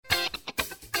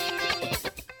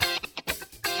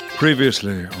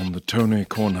Previously on the Tony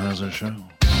Kornheiser Show.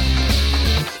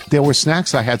 There were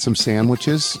snacks. I had some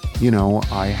sandwiches. You know,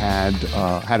 I had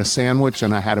a sandwich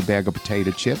and I had a bag of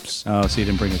potato chips. Oh, so you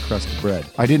didn't bring a crust of bread?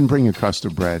 I didn't bring a crust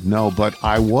of bread, no, but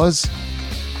I was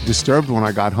disturbed when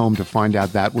I got home to find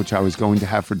out that which I was going to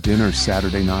have for dinner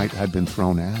Saturday night had been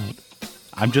thrown out.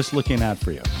 I'm just looking out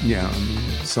for you. Yeah, I mean,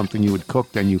 something you had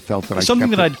cooked and you felt that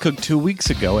something that I'd cooked 2 weeks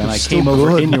ago, and I came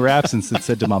over in your absence and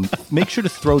said to Mom, make sure to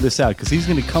throw this out because he's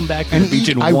going to come back and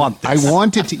want this. I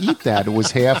wanted to eat that. It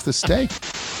was half the steak.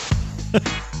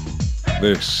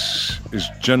 This is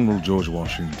General George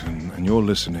Washington, and you're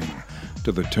listening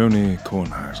to the Tony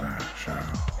Kornheiser Show.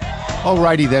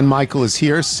 Alrighty then, Michael is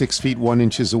here, 6 feet 1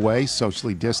 inches away,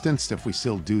 socially distanced, if we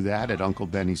still do that, at Uncle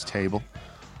Benny's table.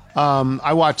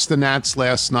 I watched the Nats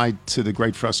last night to the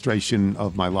great frustration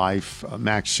of my life.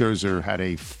 Max Scherzer had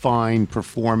a fine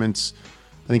performance.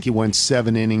 I think he went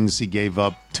 7 innings. He gave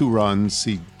up 2 runs.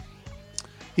 He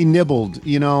nibbled.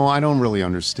 You know, I don't really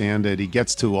understand it. He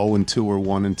gets to 0-2 or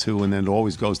 1-2, and then it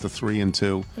always goes to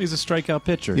 3-2. He's a strikeout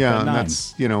pitcher. Yeah, and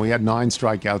that's, you know, he had 9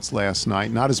 strikeouts last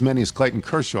night. Not as many as Clayton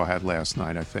Kershaw had last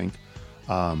night, I think.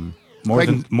 More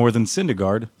than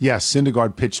Syndergaard. Yes,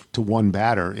 Syndergaard pitched to 1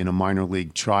 batter in a minor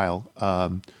league trial.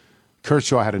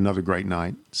 Kershaw had another great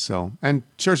night. And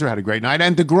Scherzer had a great night.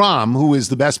 And DeGrom, who is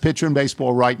the best pitcher in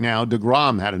baseball right now,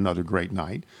 DeGrom had another great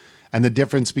night. And the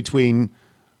difference between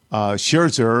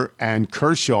Scherzer and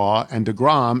Kershaw and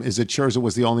DeGrom is that Scherzer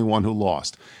was the only one who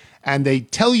lost. And they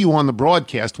tell you on the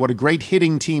broadcast what a great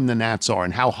hitting team the Nats are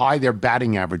and how high their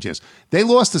batting average is. They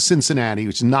lost to Cincinnati,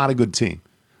 which is not a good team.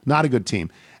 Not a good team.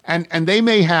 And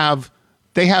they have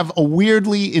a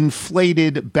weirdly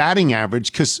inflated batting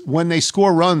average because when they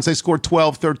score runs, they score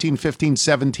 12, 13, 15,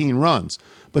 17 runs.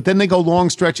 But then they go long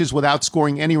stretches without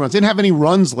scoring any runs. They didn't have any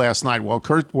runs last night while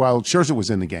Scherzer was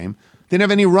in the game. They didn't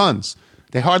have any runs.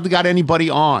 They hardly got anybody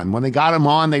on. When they got him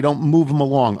on, they don't move him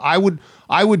along. I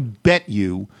would bet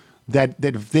you that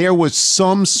if there was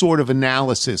some sort of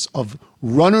analysis of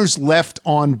runners left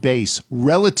on base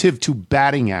relative to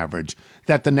batting average,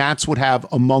 that the Nats would have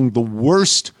among the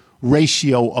worst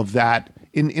ratio of that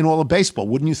in all of baseball,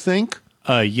 wouldn't you think?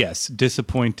 Yes.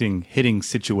 Disappointing hitting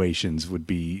situations would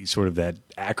be sort of that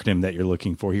acronym that you're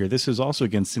looking for here. This is also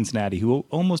against Cincinnati, who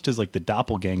almost is like the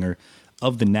doppelganger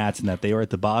of the Nats in that they are at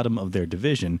the bottom of their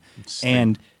division.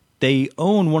 And they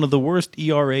own one of the worst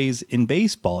ERAs in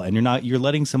baseball. And you're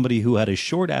letting somebody who had a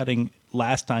short outing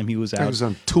last time he was out was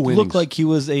on 2 innings. look like he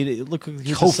was a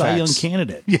Cy Young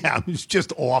candidate. Yeah, it was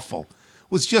just awful.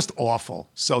 It was just awful.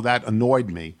 So that annoyed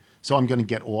me. So I'm going to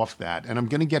get off that. And I'm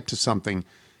going to get to something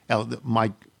else,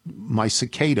 my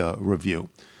cicada review.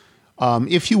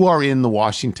 If you are in the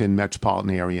Washington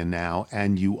metropolitan area now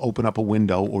and you open up a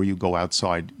window or you go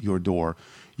outside your door,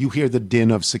 you hear the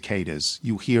din of cicadas.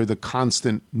 You hear the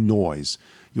constant noise.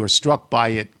 You're struck by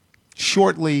it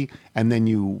shortly, and then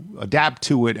you adapt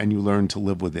to it and you learn to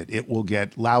live with it. It will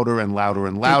get louder and louder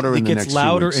and louder in the next few weeks. It gets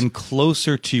louder and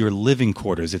closer to your living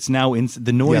quarters. It's now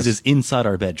the noise is inside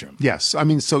our bedroom. Yes. I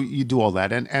mean, so you do all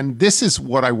that. And this is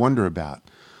what I wonder about.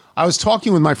 I was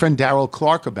talking with my friend Darrell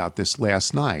Clark about this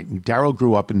last night. Darrell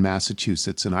grew up in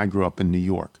Massachusetts and I grew up in New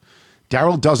York.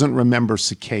 Darrell doesn't remember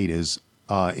cicadas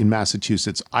in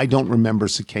Massachusetts. I don't remember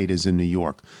cicadas in New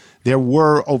York. There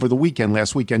were, over the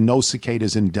last weekend, no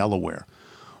cicadas in Delaware.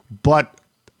 But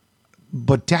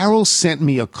Darrell sent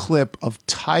me a clip of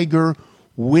Tiger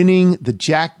winning the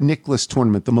Jack Nicklaus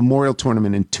tournament, the Memorial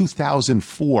Tournament in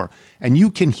 2004, and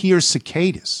you can hear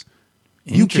cicadas.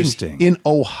 Interesting. In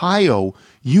Ohio,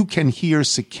 you can hear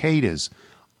cicadas.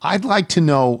 I'd like to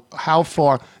know how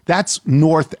far, that's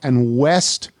north and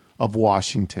west of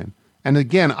Washington. And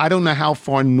again, I don't know how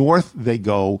far north they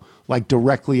go, like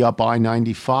directly up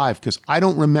I-95, because I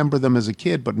don't remember them as a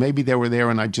kid, but maybe they were there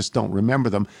and I just don't remember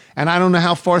them. And I don't know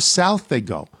how far south they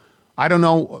go. I don't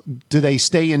know, do they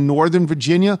stay in Northern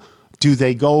Virginia? Do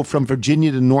they go from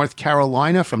Virginia to North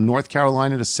Carolina, from North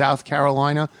Carolina to South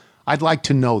Carolina? I'd like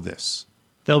to know this.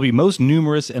 They'll be most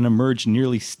numerous and emerge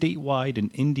nearly statewide in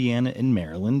Indiana and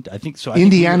Maryland. I think so.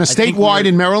 Statewide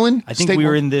in Maryland? I think we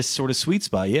were in this sort of sweet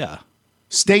spot, yeah.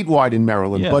 Statewide in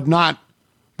Maryland, but not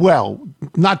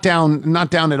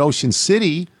down at Ocean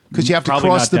City, because you have to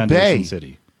cross the bay.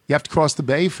 You have to cross the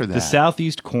bay for that. The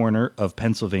southeast corner of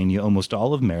Pennsylvania, almost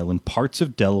all of Maryland, parts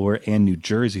of Delaware and New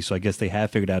Jersey. So I guess they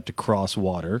have figured out to cross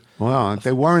water. Well,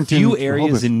 they weren't few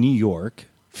areas in New York.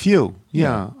 Few,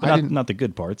 yeah. Not the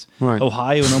good parts. Right.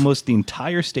 Ohio and almost the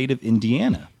entire state of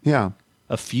Indiana. Yeah.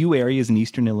 A few areas in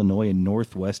eastern Illinois and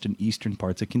northwest and eastern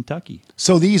parts of Kentucky.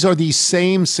 So these are the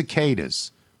same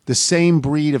cicadas The same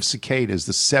breed of cicadas,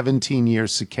 the 17-year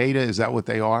cicada, is that what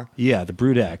they are? Yeah, the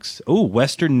Brood X. Oh,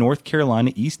 western North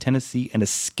Carolina, East Tennessee, and a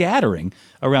scattering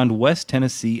around West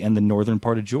Tennessee and the northern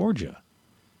part of Georgia.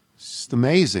 It's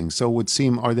amazing. So it would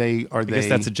seem, I guess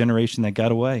that's a generation that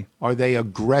got away. Are they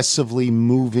aggressively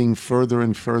moving further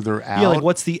and further out? Yeah, like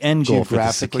what's the end goal for the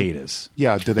geographically? cicadas?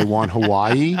 Yeah, do they want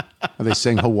Hawaii? Are they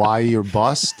saying Hawaii or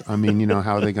bust? I mean,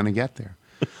 how are they going to get there?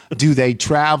 Do they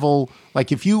travel?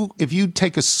 Like if you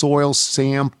take a soil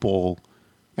sample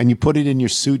and you put it in your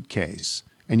suitcase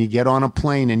and you get on a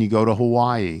plane and you go to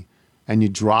Hawaii and you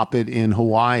drop it in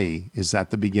Hawaii, is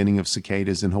that the beginning of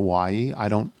cicadas in Hawaii? I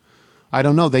don't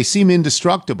know. They seem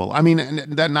indestructible. I mean,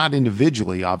 that not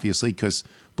individually, obviously, because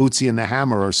Bootsy and the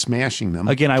Hammer are smashing them.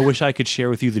 Again, I wish I could share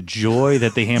with you the joy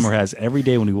that the Hammer has every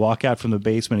day when we walk out from the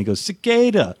basement. He goes,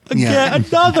 cicada, again,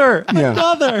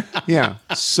 another. Yeah.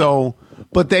 So,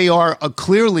 but they are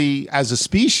clearly, as a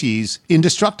species,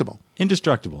 indestructible.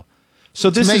 So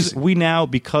this is, amazing.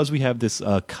 because we have this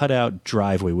cutout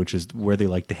driveway, which is where they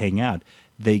like to hang out,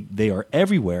 they are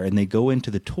everywhere, and they go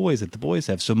into the toys that the boys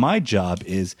have. So my job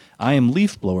is, I am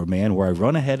leaf blower man, where I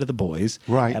run ahead of the boys,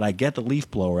 right, and I get the leaf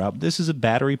blower out. This is a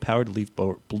battery-powered leaf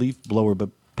blower, but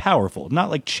powerful. Not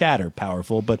like Chatter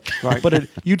powerful, but right. but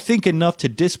you'd think enough to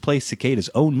displace cicadas.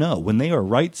 Oh no, when they are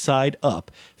right side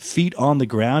up, feet on the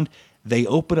ground, they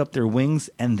open up their wings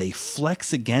and they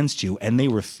flex against you, and they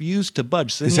refuse to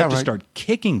budge. So then you have to start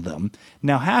kicking them.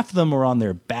 Now half of them are on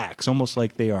their backs, almost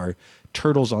like they are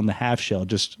turtles on the half shell,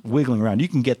 just wiggling around. You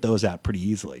can get those out pretty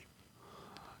easily.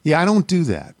 Yeah, I don't do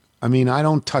that. I mean, I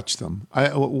don't touch them.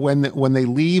 When they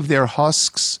leave their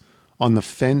husks on the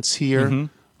fence here,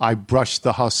 I brush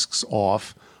the husks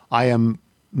off. I am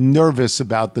nervous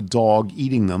about the dog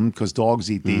eating them, because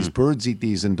dogs eat these, birds eat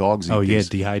these, and dogs eat these.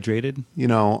 Dehydrated?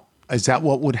 Is that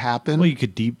what would happen? Well, you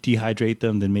could dehydrate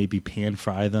them, then maybe pan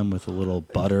fry them with a little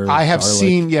butter. I have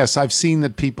garlic. I've seen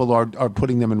that people are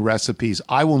putting them in recipes.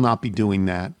 I will not be doing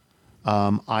that.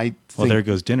 I think there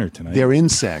goes dinner tonight. They're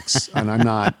insects, and I'm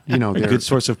not, they're a good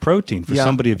source of protein for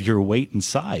somebody of your weight and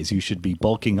size. You should be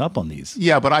bulking up on these.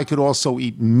 Yeah, but I could also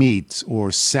eat meat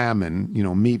or salmon,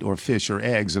 meat or fish or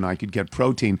eggs, and I could get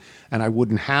protein, and I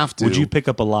wouldn't have to. Would you pick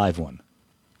up a live one?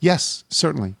 Yes,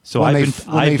 certainly. So I've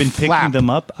been picking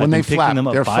them up. I've been picking them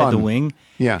up by the wing.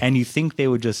 Yeah. And you think they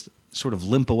would just sort of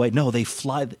limp away. No, they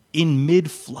fly in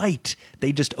mid-flight.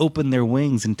 They just open their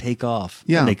wings and take off.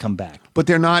 Yeah. And they come back. But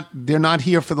they're not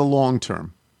here for the long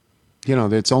term.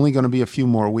 It's only going to be a few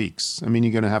more weeks. I mean,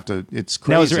 you're going to have to, it's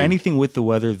crazy. Now, is there anything with the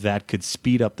weather that could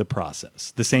speed up the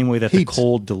process? The same way that the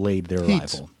cold delayed their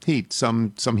arrival? Heat,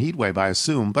 some heat wave, I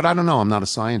assume. But I don't know. I'm not a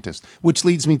scientist. Which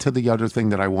leads me to the other thing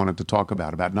that I wanted to talk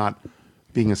about not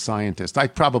being a scientist. I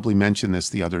probably mentioned this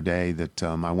the other day that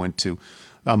I went to,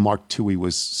 Mark Toohey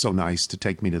was so nice to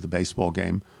take me to the baseball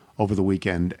game over the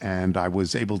weekend, and I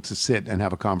was able to sit and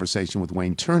have a conversation with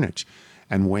Wayne Turnich.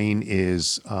 And Wayne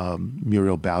is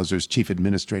Muriel Bowser's chief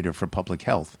administrator for public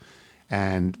health.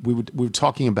 And we were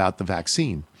talking about the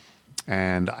vaccine.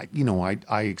 And,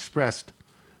 I expressed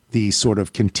the sort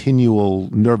of continual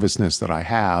nervousness that I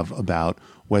have about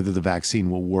whether the vaccine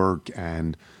will work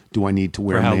and do I need to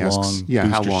wear masks? Long, yeah,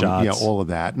 how long? shots. Yeah, all of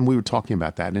that. And we were talking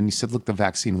about that. And he said, look, the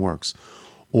vaccine works.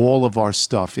 All of our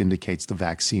stuff indicates the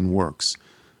vaccine works.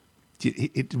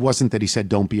 It wasn't that he said,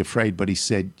 don't be afraid, but he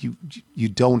said, you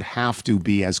don't have to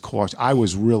be as cautious. I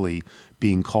was really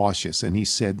being cautious. And he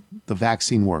said, the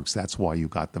vaccine works. That's why you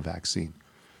got the vaccine.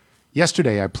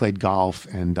 Yesterday, I played golf,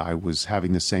 and I was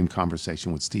having the same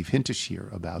conversation with Steve Hintish here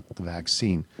about the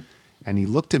vaccine. And he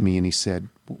looked at me and he said,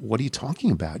 what are you talking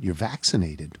about? You're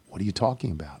vaccinated. What are you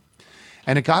talking about?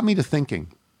 And it got me to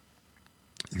thinking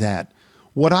that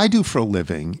what I do for a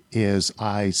living is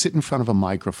I sit in front of a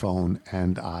microphone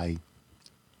and I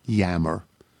yammer.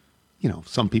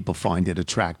 Some people find it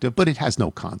attractive, but it has no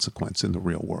consequence in the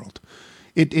real world.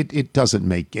 It doesn't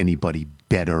make anybody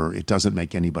better. It doesn't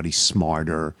make anybody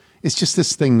smarter. It's just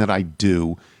this thing that I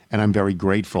do, and I'm very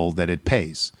grateful that it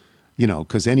pays,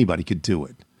 because anybody could do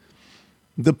it.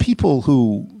 The people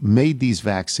who made these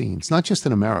vaccines, not just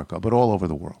in America, but all over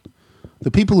the world,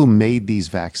 the people who made these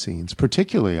vaccines,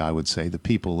 particularly, I would say, the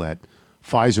people at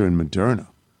Pfizer and Moderna,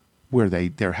 where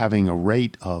they're having a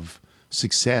rate of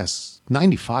success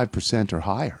 95% or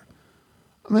higher.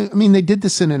 I mean, they did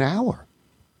this in an hour.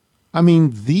 I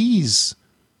mean, these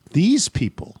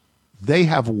people, they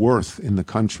have worth in the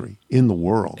country, in the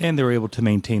world. And they're able to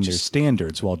maintain their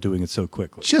standards while doing it so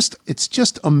quickly. It's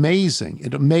just amazing.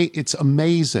 It's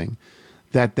amazing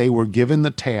that they were given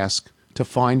the task to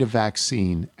find a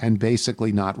vaccine and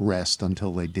basically not rest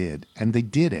until they did. And they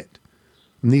did it.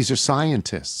 And these are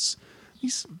scientists.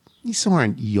 these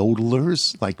aren't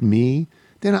yodelers like me.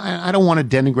 Then I don't want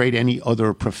to denigrate any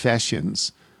other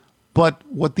professions. But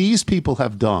what these people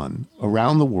have done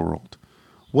around the world,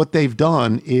 what they've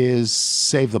done is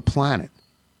save the planet,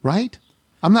 right?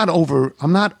 I'm not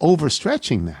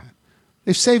overstretching that.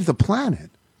 They've saved the planet.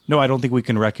 No, I don't think we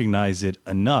can recognize it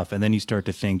enough. And then you start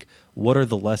to think, what are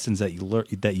the lessons that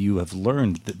you have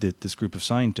learned, this group of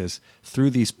scientists, through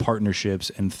these partnerships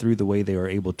and through the way they are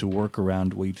able to work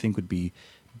around what you'd think would be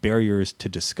barriers to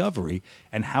discovery,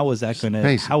 and how is that going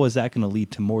to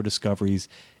lead to more discoveries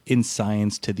in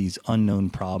science to these unknown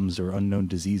problems or unknown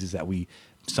diseases that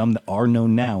some are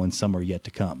known now and some are yet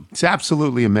to come. It's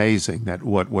absolutely amazing that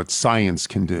what science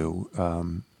can do.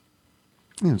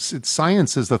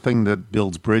 Science is the thing that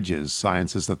builds bridges.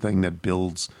 Science is the thing that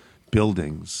builds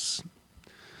buildings.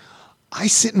 I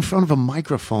sit in front of a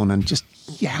microphone and just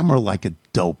yammer like a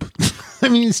dope. I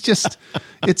mean,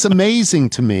 it's amazing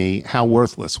to me how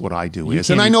worthless what I do is.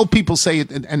 And I know people say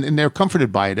it and they're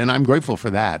comforted by it, and I'm grateful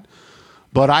for that.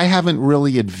 But I haven't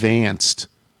really advanced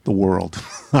the world.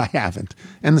 I haven't.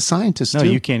 And the scientists No,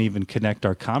 too. you can't even connect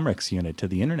our Comrex unit to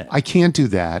the internet. I can't do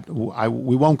that.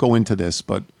 We won't go into this,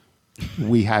 but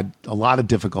we had a lot of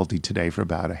difficulty today for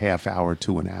about a half hour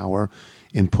to an hour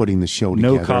in putting the show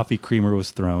together. No coffee creamer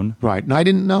was thrown. Right. And I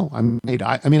didn't know.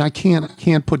 I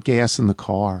can't put gas in the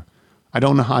car. I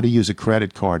don't know how to use a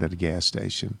credit card at a gas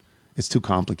station. It's too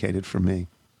complicated for me.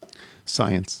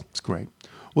 Science. It's great.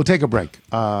 We'll take a break.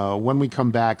 When we come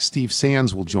back, Steve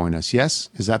Sands will join us. Yes?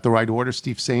 Is that the right order,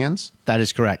 Steve Sands? That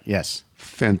is correct, yes.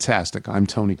 Fantastic. I'm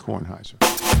Tony Kornheiser.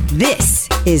 This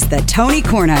is the Tony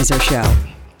Kornheiser Show.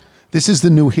 This is the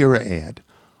new Hira ad.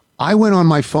 I went on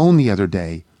my phone the other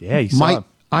day. Yeah, you saw it.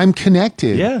 I'm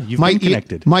connected. Yeah, you've been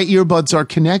connected. My earbuds are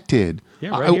connected. Yeah,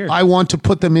 right here. I want to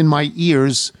put them in my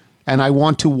ears, and I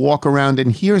want to walk around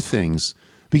and hear things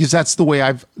because that's the way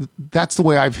I've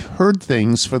heard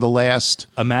things for the last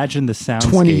Imagine the soundscape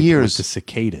 20 years. with the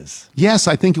cicadas. Yes,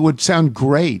 I think it would sound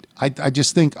great. I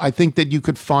think that you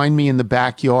could find me in the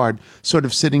backyard, sort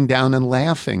of sitting down and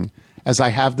laughing as I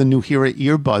have the new Hira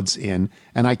earbuds in,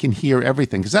 and I can hear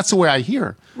everything because that's the way I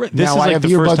hear. Right. This Now is I like have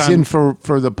the first earbuds time- in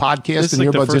for the podcast This is and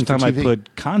like the earbuds in first for time I TV.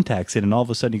 put contacts in, and all of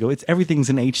a sudden you go, everything's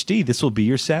in HD. This will be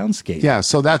your soundscape. Yeah,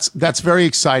 so that's very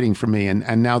exciting for me.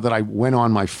 And now that I went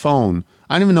on my phone,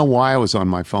 I don't even know why I was on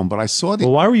my phone, but I saw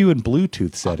Well, why were you in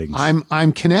Bluetooth settings?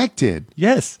 I'm connected.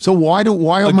 Yes. So why am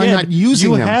I Again, not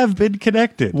using you them? You have been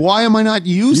connected. Why am I not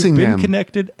using You've been them?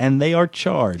 connected, and they are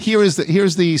charged. Here's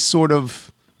the sort of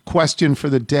question for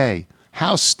the day.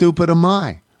 How stupid am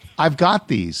I? I've got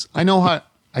these. I know how.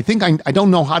 I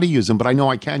don't know how to use them, but I know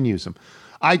I can use them.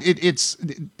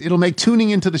 It'll make tuning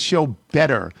into the show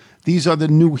better. These are the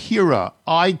new Hira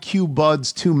IQ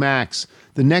Buds 2 Max,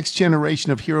 the next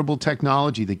generation of hearable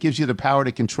technology that gives you the power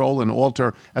to control and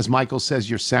alter, as Michael says,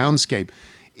 your soundscape.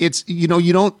 It's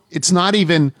it's not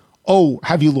even, oh,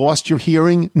 have you lost your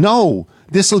hearing? No,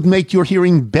 this will make your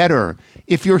hearing better.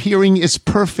 If your hearing is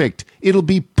perfect, it'll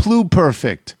be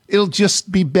pluperfect. It'll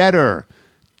just be better.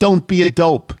 Don't be a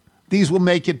dope. These will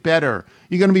make it better.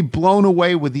 You're going to be blown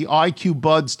away with the IQ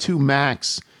Buds 2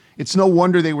 Max. It's no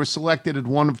wonder they were selected as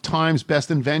one of Time's best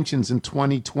inventions in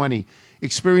 2020.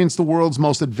 Experience the world's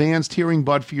most advanced hearing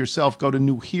bud for yourself. Go to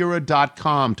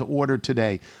newhira.com to order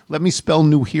today. Let me spell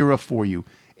New Hira for you.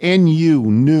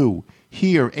 New,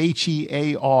 Hear,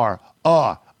 H-E-A-R,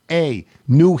 A,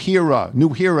 New Hira,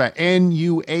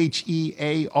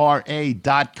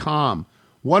 NUHEARA.com.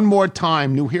 One more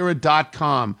time,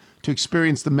 newhira.com to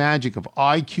experience the magic of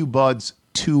IQ Buds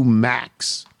 2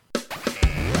 Max.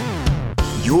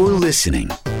 You're listening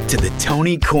to the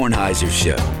Tony Kornheiser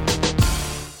Show.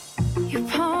 Your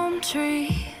palm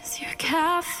trees, your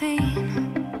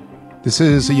caffeine. This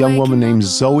is a young woman named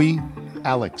Zoe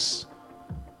Alex.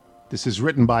 This is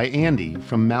written by Andy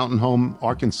from Mountain Home,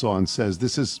 Arkansas, and says,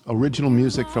 this is original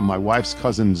music from my wife's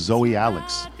cousin, Zoe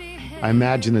Alex. I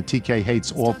imagine that TK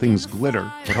hates all things glitter,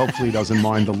 but hopefully he doesn't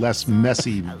mind the less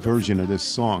messy version of this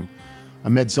song. I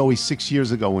met Zoe 6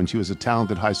 years ago when she was a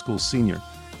talented high school senior.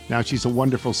 Now she's a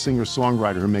wonderful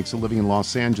singer-songwriter who makes a living in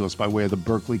Los Angeles by way of the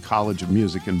Berklee College of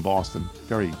Music in Boston.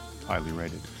 Very highly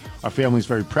rated. Our family's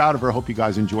very proud of her. Hope you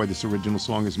guys enjoy this original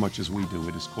song as much as we do.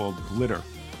 It is called Glitter.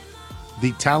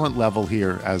 The talent level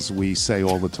here, as we say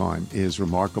all the time, is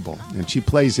remarkable. And she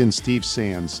plays in Steve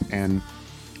Sands. And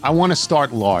I want to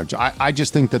start large. I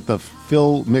just think that the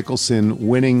Phil Mickelson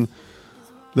winning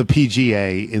the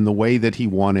PGA in the way that he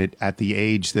won it, at the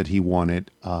age that he won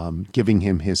it, giving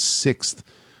him his sixth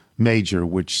major,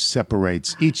 which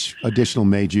separates each additional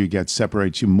major you get,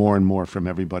 separates you more and more from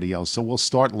everybody else. So we'll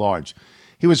start large.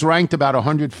 He was ranked about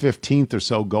 115th or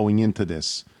so going into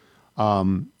this.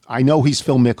 I know he's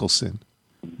Phil Mickelson,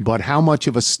 but how much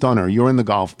of a stunner, you're in the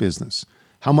golf business,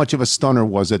 how much of a stunner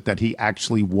was it that he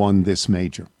actually won this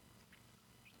major?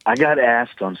 I got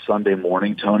asked on Sunday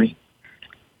morning, Tony,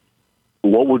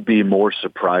 what would be more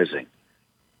surprising?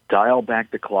 Dial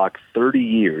back the clock 30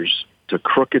 years to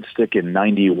Crooked Stick in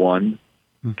 91,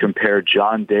 compare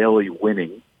John Daly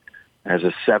winning as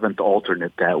a seventh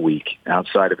alternate that week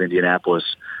outside of Indianapolis,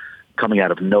 coming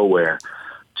out of nowhere,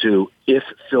 to if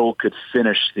Phil could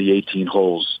finish the 18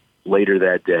 holes later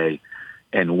that day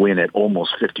and win at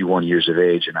almost 51 years of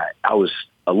age. And I was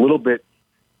a little bit,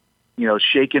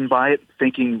 shaken by it,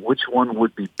 thinking which one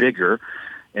would be bigger.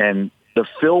 And the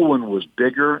Phil one was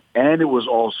bigger, and it was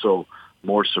also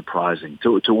more surprising.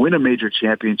 To win a major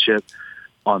championship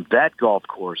on that golf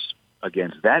course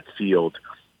against that field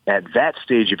at that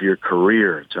stage of your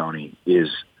career, Tony, is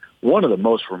one of the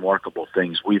most remarkable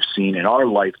things we've seen in our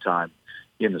lifetime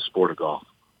in the sport of golf.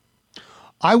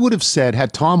 I would have said,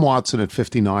 had Tom Watson at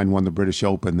 59 won the British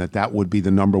Open, that would be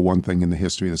the number one thing in the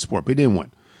history of the sport. But he didn't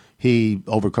win. He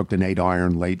overcooked an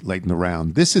 8-iron late in the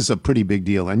round. This is a pretty big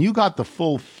deal. And you got the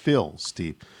full Phil,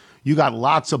 Steve. You got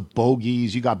lots of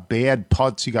bogeys. You got bad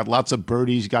putts. You got lots of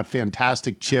birdies. You got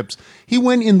fantastic chips. He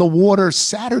went in the water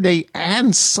Saturday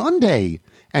and Sunday,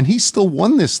 and he still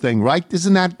won this thing, right?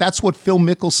 That's what Phil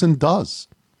Mickelson does?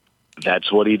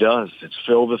 That's what he does. It's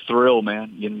Phil the Thrill,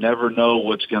 man. You never know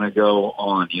what's going to go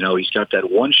on. He's got that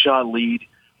one-shot lead.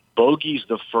 Bogey's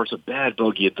the first, a bad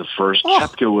bogey at the first.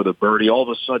 Koepka with a birdie. All of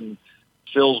a sudden,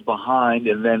 Phil's behind,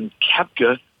 and then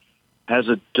Koepka has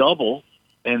a double,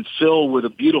 and Phil with a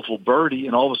beautiful birdie,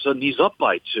 and all of a sudden he's up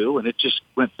by 2, and it just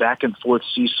went back and forth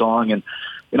seesawing. And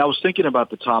I was thinking about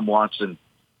the Tom Watson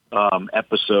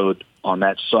episode on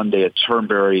that Sunday at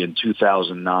Turnberry in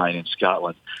 2009 in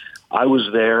Scotland. I was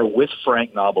there with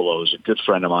Frank Nobilo, a good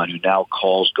friend of mine who now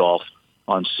calls golf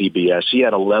on CBS. He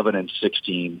had 11 and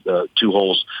 16, 2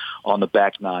 holes on the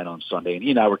back 9 on Sunday, and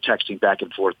he and I were texting back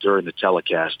and forth during the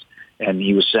telecast. And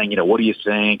he was saying, what do you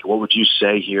think? What would you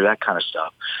say here? That kind of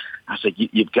stuff. I said,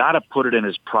 you've got to put it in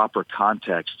its proper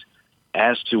context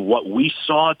as to what we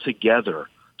saw together,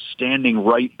 standing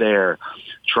right there,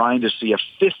 trying to see a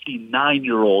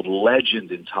 59-year-old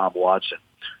legend in Tom Watson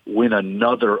win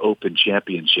another Open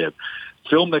championship.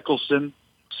 Phil Mickelson,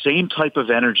 same type of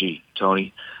energy,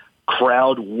 Tony.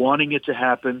 Crowd wanting it to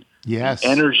happen. Yes. The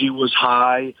energy was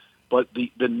high, but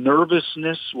the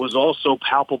nervousness was also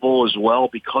palpable as well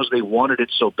because they wanted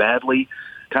it so badly.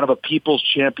 Kind of a people's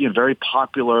champion, very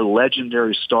popular,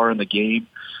 legendary star in the game.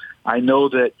 I know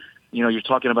that, you're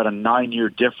talking about a 9-year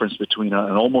difference between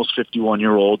an almost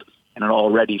 51-year-old and an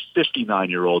already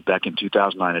 59-year-old back in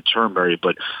 2009 at Turnberry,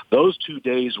 but those 2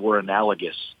 days were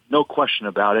analogous. No question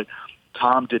about it.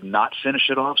 Tom did not finish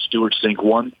it off. Stuart Sink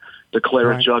won the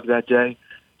Claret Jug that day.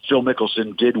 Phil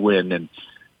Mickelson did win, and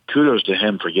kudos to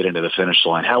him for getting to the finish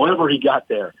line. However he got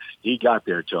there,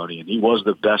 Tony, and he was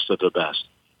the best of the best.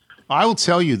 I will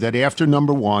tell you that after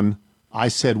number 1, I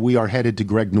said we are headed to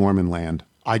Greg Norman land.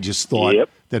 I just thought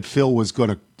that Phil was going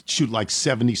to shoot like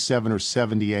 77 or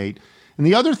 78. And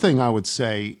the other thing I would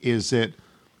say is that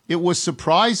it was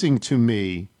surprising to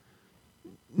me.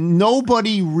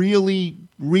 Nobody really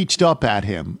reached up at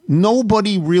him.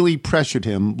 Nobody really pressured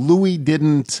him. Louis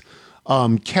didn't.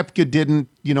 Koepka didn't.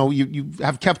 You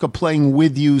have Koepka playing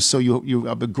with you, so you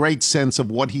have a great sense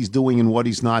of what he's doing and what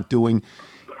he's not doing.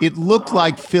 It looked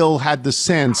like Phil had the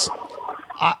sense,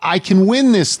 I can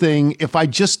win this thing if I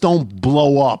just don't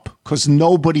blow up, because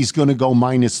nobody's going to go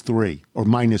 -3 or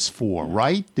 -4,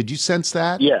 right? Did you sense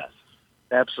that? Yes,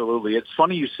 absolutely. It's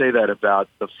funny you say that about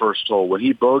the first hole. When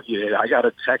he bogeyed it, I got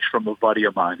a text from a buddy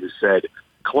of mine who said,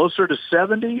 closer to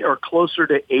 70 or closer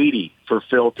to 80 for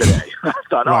Phil today? I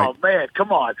thought, Oh, man,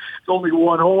 come on. It's only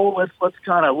one hole. Let's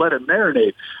kind of let it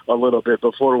marinate a little bit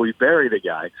before we bury the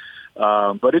guy.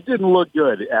 But it didn't look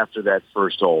good after that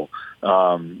first hole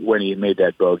when he made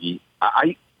that bogey.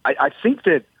 I think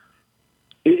that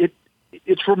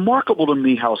it's remarkable to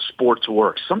me how sports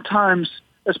work. Sometimes,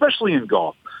 especially in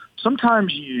golf,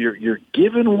 sometimes you're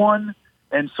given one,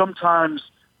 and sometimes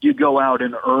you go out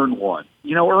and earn one.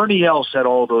 Ernie Els had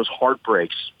all those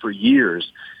heartbreaks for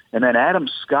years, and then Adam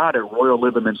Scott at Royal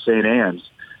Lytham and St. Anne's.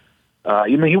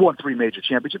 He won 3 major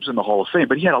championships in the Hall of Fame,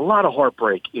 but he had a lot of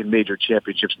heartbreak in major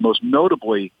championships, most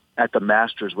notably at the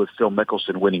Masters with Phil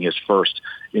Mickelson winning his first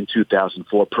in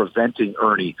 2004, preventing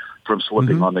Ernie from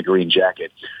slipping on the green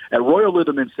jacket. At Royal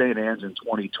Lytham and St. Anne's in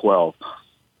 2012,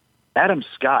 Adam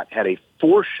Scott had a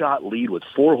 4-shot lead with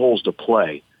 4 holes to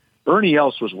play. Ernie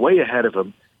Els was way ahead of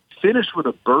him, finished with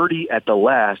a birdie at the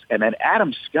last, and then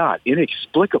Adam Scott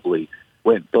inexplicably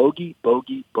went bogey,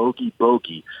 bogey, bogey,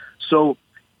 bogey. So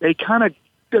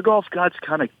the golf gods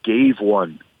kind of gave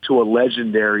one to a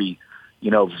legendary,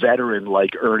 veteran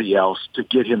like Ernie Els to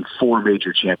get him 4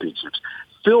 major championships.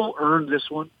 Phil earned this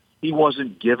one. He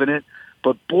wasn't given it,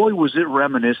 but boy, was it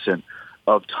reminiscent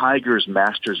of Tiger's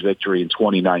Masters victory in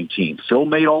 2019. Phil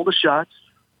made all the shots.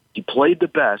 He played the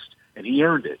best, and he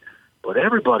earned it. But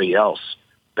everybody else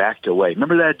backed away.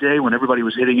 Remember that day when everybody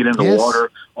was hitting it in the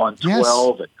water on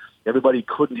 12, and everybody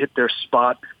couldn't hit their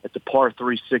spot at the par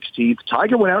 3 16th?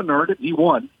 Tiger went out and earned it. He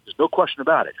won. There's no question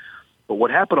about it. But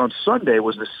what happened on Sunday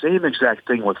was the same exact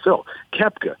thing with Phil.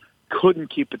 Koepka couldn't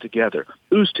keep it together.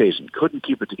 Oosthuizen couldn't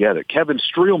keep it together. Kevin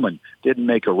Streelman didn't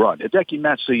make a run. Hideki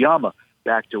Matsuyama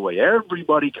backed away.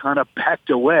 Everybody kind of backed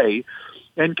away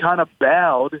and kind of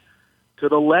bowed to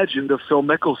the legend of Phil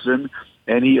Mickelson,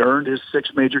 and he earned his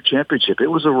 6th major championship. It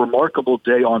was a remarkable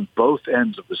day on both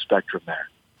ends of the spectrum there.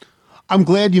 I'm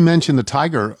glad you mentioned the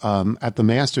Tiger at the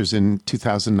Masters in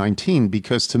 2019,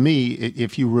 because to me,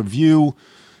 if you review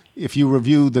the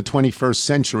 21st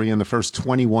century and the first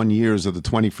 21 years of the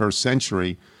 21st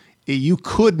century, you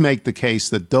could make the case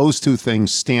that those two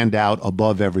things stand out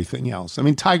above everything else. I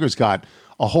mean, Tiger's got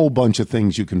a whole bunch of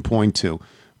things you can point to,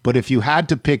 but if you had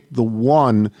to pick the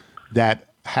one that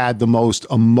had the most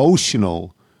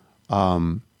emotional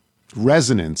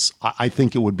resonance, I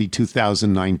think it would be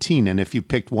 2019. And if you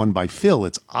picked one by Phil,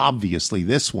 it's obviously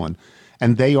this one.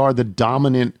 And they are the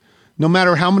dominant, no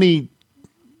matter how many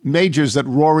majors that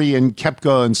Rory and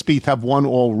Koepka and Spieth have won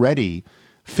already,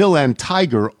 Phil and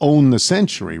Tiger own the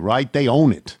century, right? They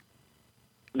own it.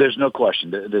 There's no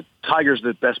question. The Tiger's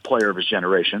the best player of his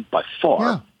generation by far.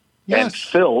 Yeah. Yes. And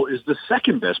Phil is the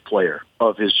second best player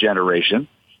of his generation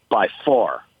by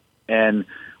far. And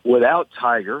without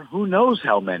Tiger, who knows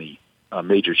how many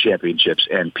major championships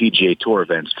and PGA Tour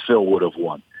events Phil would have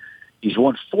won. He's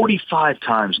won 45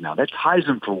 times now. That ties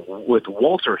him with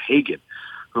Walter Hagen,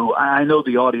 who I know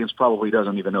the audience probably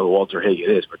doesn't even know who Walter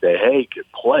Hagen is, but Hagen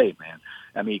could play, man.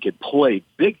 I mean, he could play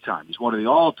big time. He's one of the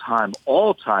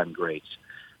all-time greats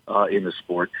in the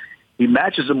sport. He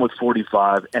matches him with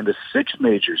 45, and the 6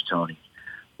 majors, Tony,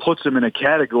 puts him in a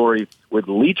category with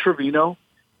Lee Trevino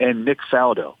and Nick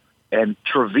Faldo. And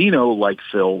Trevino, like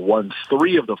Phil, won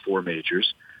 3 of the 4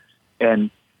 majors,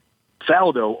 and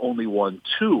Faldo only won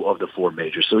 2 of the 4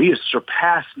 majors. So he has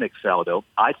surpassed Nick Faldo.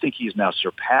 I think he's now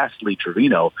surpassed Lee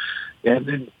Trevino. And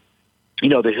then,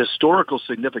 the historical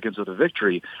significance of the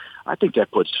victory, I think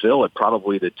that puts Phil at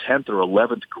probably the 10th or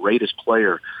 11th greatest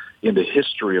player in the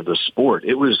history of the sport.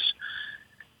 It was,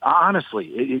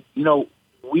 honestly,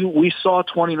 we saw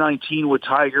 2019 with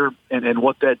Tiger and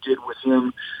what that did with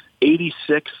him.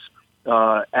 86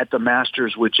 at the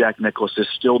Masters with Jack Nicklaus is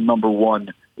still number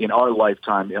 1 in our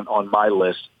lifetime on my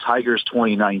list. Tiger's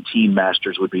 2019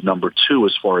 Masters would be number 2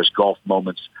 as far as golf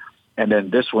moments, and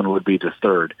then this one would be the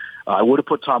 3rd. I would have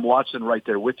put Tom Watson right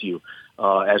there with you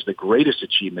as the greatest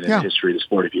achievement in the history of the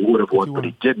sport if he would have won, but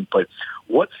he didn't. But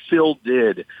what Phil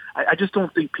did, I just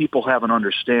don't think people have an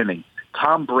understanding.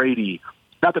 Tom Brady,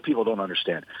 not that people don't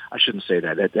understand. I shouldn't say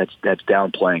that. That's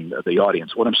downplaying the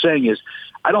audience. What I'm saying is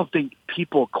I don't think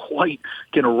people quite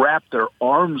can wrap their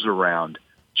arms around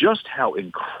just how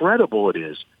incredible it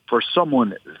is for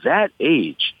someone that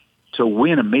age to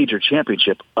win a major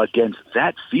championship against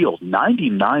that field.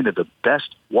 99 of the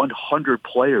best 100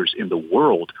 players in the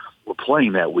world were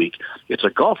playing that week. It's a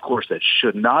golf course that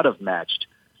should not have matched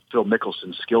Phil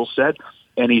Mickelson's skill set,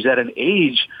 and he's at an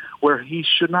age where he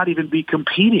should not even be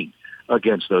competing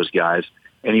against those guys.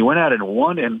 And he went out and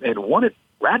won it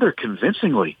rather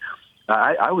convincingly.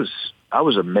 I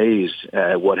was amazed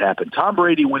at what happened. Tom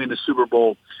Brady winning the Super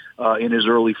Bowl in his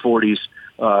early 40s.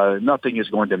 Nothing is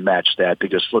going to match that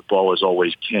because football is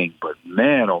always king. But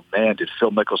man, oh man, did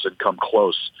Phil Mickelson come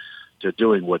close to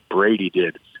doing what Brady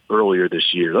did earlier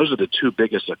this year. Those are the 2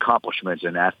 biggest accomplishments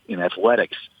in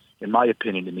athletics, in my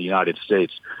opinion, in the United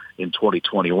States in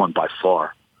 2021 by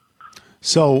far.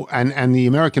 So, and the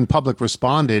American public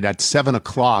responded at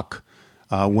 7:00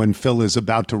 when Phil is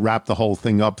about to wrap the whole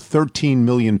thing up. 13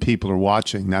 million people are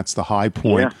watching. That's the high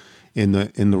point in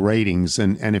the ratings.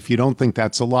 And if you don't think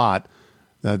that's a lot,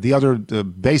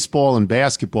 the baseball and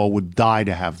basketball would die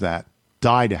to have that.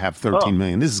 Die to have 13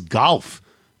 million. This is golf.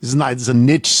 This is a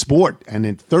niche sport, and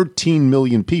in 13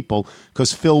 million people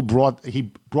because Phil brought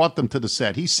them to the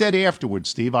set. He said afterwards,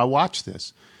 Steve, I watched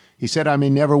this. He said, I may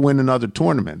never win another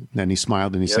tournament. Then he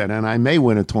smiled and he said, and I may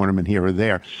win a tournament here or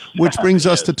there, which brings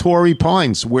us to Torrey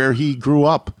Pines, where he grew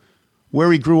up,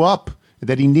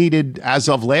 that he needed, as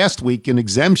of last week, an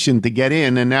exemption to get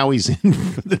in, and now he's in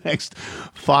for the next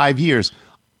 5 years.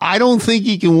 I don't think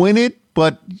he can win it,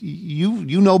 but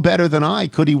you know better than I.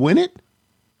 Could he win it?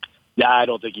 Yeah, I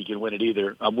don't think he can win it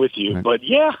either. I'm with you. Right. But,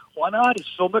 yeah, why not? It's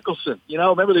Phil Mickelson.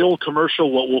 Remember the old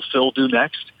commercial, What Will Phil Do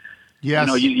Next?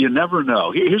 Yes. You never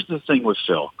know. Here's the thing with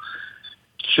Phil.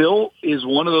 Phil is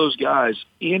one of those guys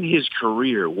in his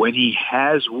career when he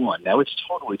has won. Now, it's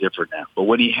totally different now. But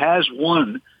when he has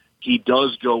won, he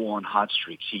does go on hot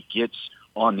streaks. He gets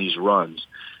on these runs.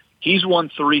 He's won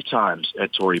 3 times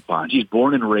at Torrey Pines. He's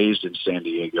born and raised in San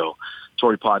Diego.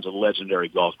 Torrey Pines, a legendary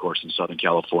golf course in Southern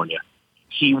California.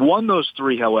 He won those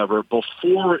 3, however,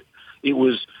 before it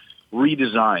was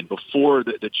redesigned, before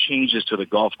the changes to the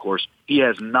golf course. He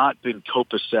has not been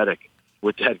copacetic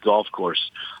with that golf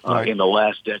course in the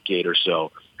last decade or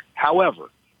so. However,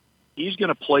 he's going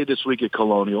to play this week at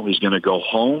Colonial. He's going to go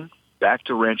home, back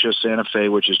to Rancho Santa Fe,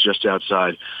 which is just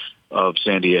outside of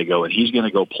San Diego, and he's going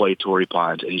to go play Torrey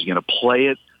Pines, and he's going to play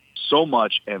it so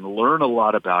much and learn a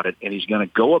lot about it, and he's going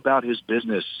to go about his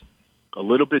business a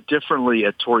little bit differently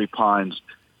at Torrey Pines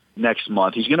next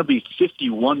month. He's going to be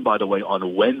 51, by the way,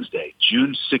 on Wednesday,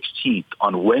 June 16th,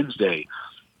 on Wednesday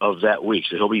of that week.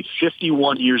 So he'll be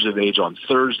 51 years of age on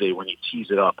Thursday when he tees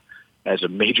it up as a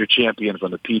major champion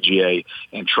from the PGA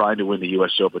and trying to win the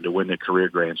U.S. Open to win the career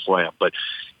Grand Slam. But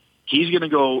he's going to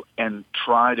go and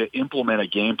try to implement a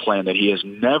game plan that he has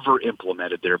never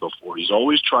implemented there before. He's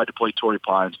always tried to play Torrey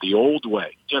Pines the old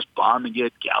way, just bombing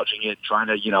it, gouging it, trying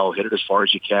to, hit it as far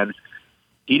as you can.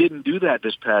 He didn't do that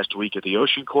this past week at the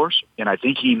Ocean Course, and I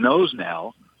think he knows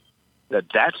now that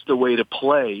that's the way to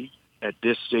play at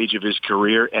this stage of his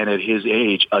career and at his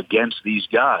age against these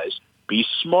guys. Be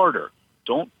smarter.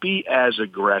 Don't be as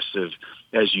aggressive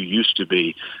as you used to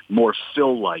be, more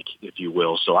Phil-like, if you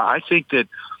will. So I think that,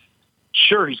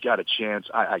 sure, he's got a chance.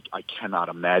 I cannot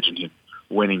imagine him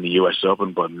winning the U.S.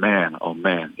 Open, but man, oh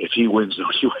man, if he wins the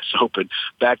U.S. Open,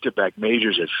 back-to-back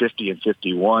majors at 50 and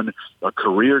 51, a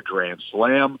career Grand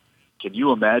Slam, can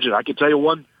you imagine? I can tell you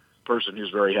one person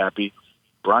who's very happy,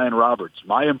 Brian Roberts,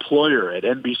 my employer at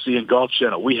NBC and Golf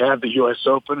Channel. We have the U.S.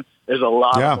 Open. There's a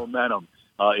lot of momentum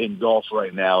in golf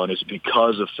right now, and it's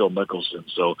because of Phil Mickelson.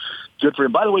 So good for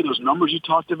him. By the way, those numbers you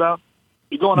talked about,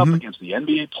 you're going up against the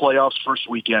NBA playoffs first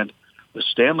weekend, the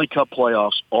Stanley Cup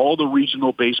playoffs, all the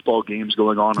regional baseball games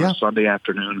going on a Sunday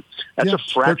afternoon. That's a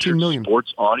fractured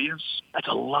sports audience. That's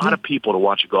a lot of people to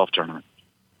watch a golf tournament.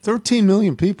 13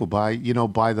 million people by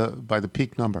the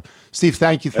peak number. Steve,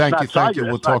 thank you.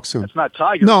 We'll talk soon. It's not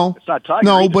Tiger. No, it's not Tiger.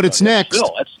 No, but it's next.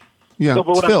 Phil. It's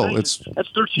Phil.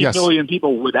 That's 13 million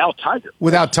people without Tiger.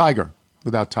 Without Tiger.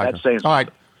 That's saying all right.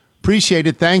 Appreciate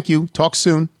it. Thank you. Talk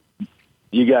soon.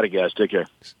 You got it, guys. Take care.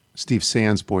 Steve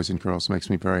Sands, boys and girls, makes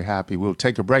me very happy. We'll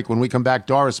take a break. When we come back,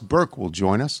 Doris Burke will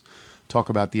join us, talk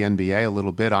about the NBA a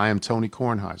little bit. I am Tony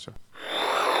Kornheiser.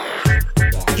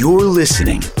 You're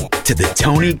listening to the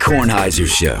Tony Kornheiser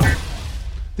Show.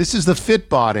 This is the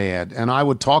Fitbod ad, and I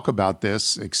would talk about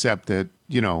this, except that,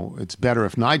 it's better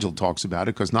if Nigel talks about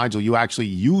it, because, Nigel, you actually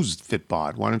used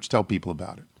Fitbod. Why don't you tell people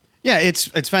about it? Yeah, it's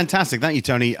fantastic. Thank you,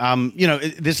 Tony.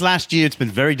 This last year, it's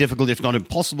been very difficult, if not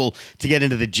impossible, to get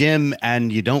into the gym,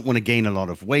 and you don't want to gain a lot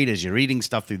of weight as you're eating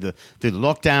stuff through the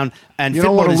lockdown. And you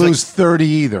don't want to lose 30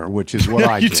 either, which is what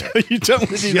I do. You don't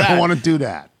want to do You that. don't want to do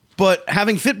that. But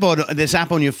having Fitbod, this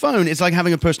app on your phone, it's like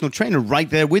having a personal trainer right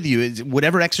there with you. It's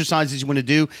whatever exercises you want to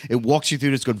do, it walks you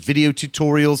through. It's got video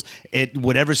tutorials.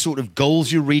 Whatever sort of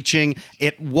goals you're reaching,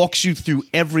 it walks you through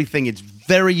everything. It's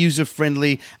very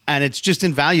user-friendly, and it's just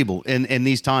invaluable in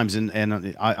these times.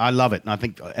 And I love it, and I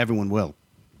think everyone will.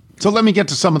 So let me get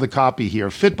to some of the copy here.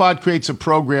 Fitbod creates a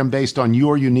program based on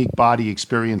your unique body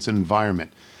experience and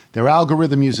environment. Their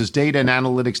algorithm uses data and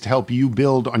analytics to help you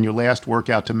build on your last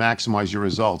workout to maximize your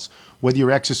results. Whether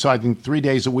you're exercising 3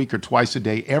 days a week or twice a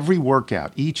day, every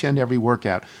workout, each and every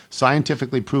workout,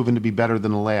 scientifically proven to be better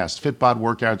than the last. Fitbod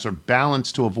workouts are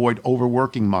balanced to avoid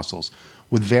overworking muscles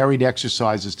with varied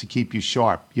exercises to keep you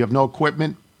sharp. You have no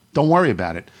equipment? Don't worry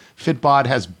about it. Fitbod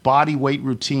has body weight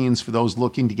routines for those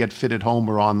looking to get fit at home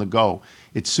or on the go.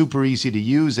 It's super easy to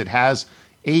use. It has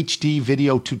HD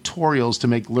video tutorials to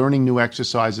make learning new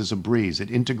exercises a breeze.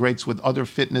 It integrates with other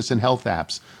fitness and health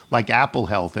apps like Apple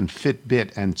Health and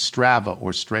Fitbit and Strava,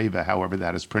 or Strava, however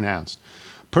that is pronounced.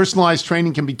 Personalized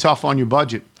training can be tough on your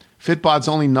budget. Fitbod's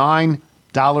only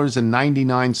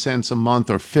 $9.99 a month,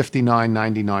 or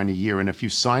 $59.99 a year. And if you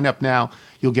sign up now,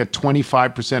 you'll get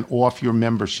 25% off your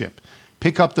membership.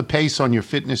 Pick up the pace on your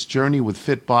fitness journey with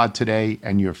Fitbod today,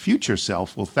 and your future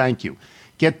self will thank you.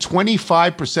 Get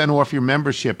 25% off your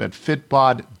membership at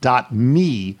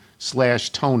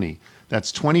fitbod.me/Tony.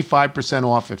 That's 25%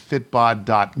 off at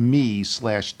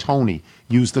fitbod.me/Tony.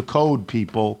 Use the code,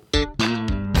 people.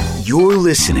 You're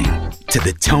listening to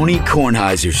the Tony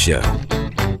Kornheiser Show.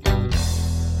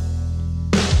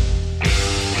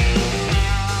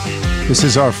 This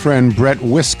is our friend Brett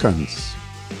Wiskins.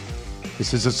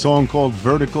 This is a song called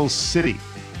Vertical City.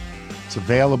 It's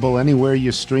available anywhere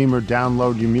you stream or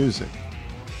download your music.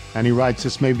 And he writes,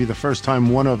 this may be the first time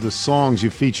one of the songs you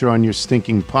feature on your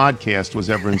stinking podcast was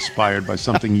ever inspired by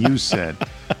something you said.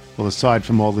 Well, aside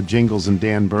from all the jingles and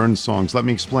Dan Burns songs, let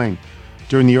me explain.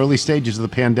 During the early stages of the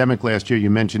pandemic last year, you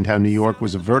mentioned how New York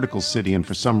was a vertical city, and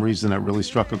for some reason that really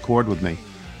struck a chord with me.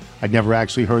 I'd never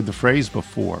actually heard the phrase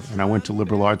before, and I went to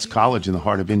liberal arts college in the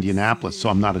heart of Indianapolis, so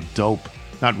I'm not a dope.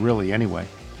 Not really, anyway.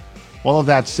 All of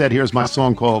that said, here's my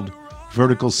song called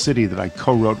Vertical City that I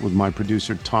co-wrote with my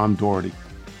producer, Tom Doherty.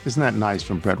 Isn't that nice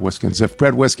from Brett Wiskins? If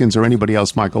Brett Wiskins or anybody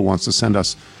else, Michael, wants to send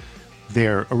us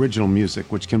their original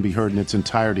music, which can be heard in its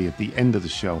entirety at the end of the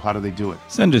show, how do they do it?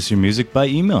 Send us your music by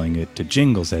emailing it to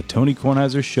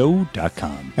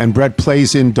jingles@TonyKornheiserShow.com. And Brett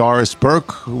plays in Doris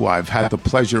Burke, who I've had the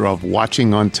pleasure of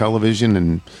watching on television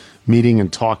and meeting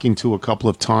and talking to a couple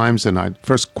of times. And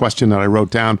first question that I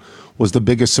wrote down was the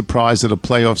biggest surprise of the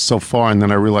playoffs so far. And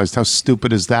then I realized, how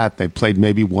stupid is that? They played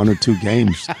maybe 1 or 2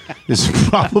 games. There's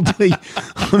probably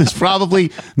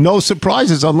no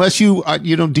surprises unless do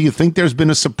you think there's been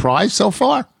a surprise so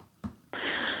far?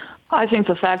 I think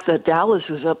the fact that Dallas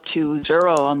is up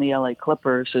 2-0 on the LA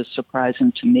Clippers is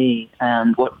surprising to me.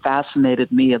 And what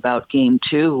fascinated me about Game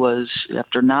 2 was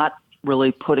after not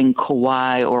really putting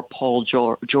Kawhi or Paul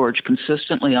George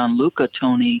consistently on Luka,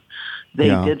 Tony, they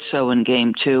did so in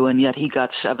Game 2, and yet he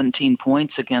got 17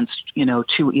 points against,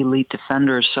 2 elite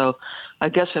defenders. So I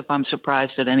guess if I'm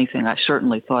surprised at anything, I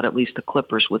certainly thought at least the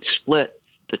Clippers would split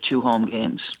the 2 home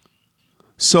games.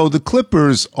 So the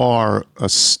Clippers are a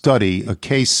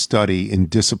case study in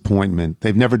disappointment.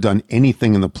 They've never done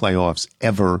anything in the playoffs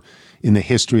ever in the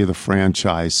history of the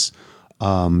franchise.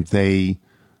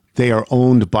 They are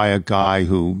owned by a guy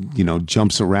who,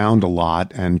 jumps around a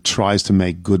lot and tries to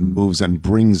make good moves and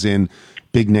brings in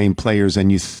big name players,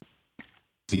 and you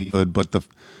think good, but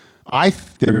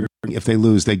if they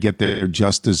lose, they get their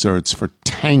just desserts for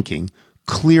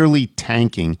clearly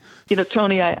tanking.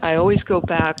 Tony, I always go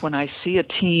back when I see a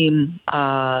team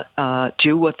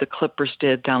do what the Clippers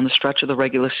did down the stretch of the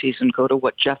regular season, go to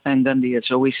what Jeff Van Gundy has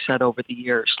always said over the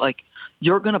years, like,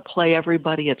 you're going to play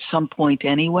everybody at some point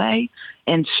anyway.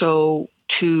 And so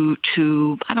to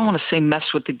I don't want to say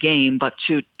mess with the game, but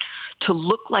to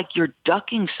look like you're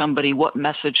ducking somebody, what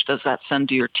message does that send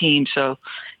to your team? So,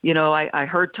 I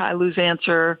heard Ty Lue's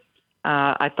answer.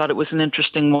 I thought it was an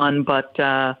interesting one, but,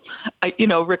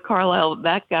 Rick Carlisle,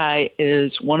 that guy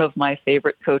is one of my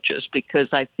favorite coaches because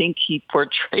I think he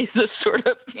portrays this sort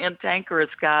of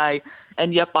cantankerous guy,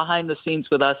 and yet behind the scenes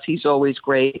with us, he's always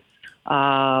great.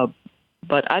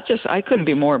 But I couldn't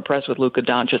be more impressed with Luka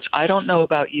Doncic. I don't know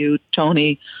about you,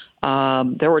 Tony.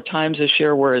 There were times this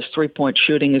year where his 3-point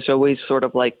shooting is always sort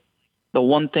of like the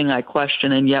one thing I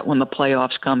question, and yet when the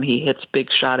playoffs come, he hits big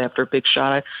shot after big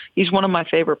shot. He's one of my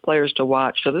favorite players to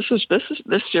watch. So this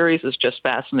series is just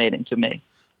fascinating to me.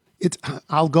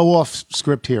 I'll go off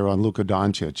script here on Luka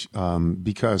Doncic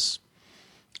because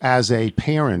as a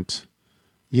parent,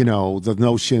 the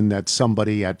notion that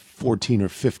somebody at 14 or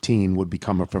 15 would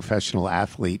become a professional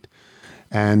athlete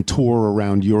and tour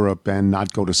around Europe and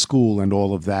not go to school and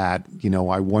all of that,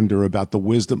 I wonder about the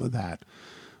wisdom of that.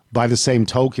 By the same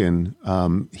token,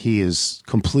 he is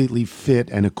completely fit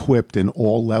and equipped in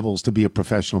all levels to be a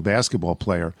professional basketball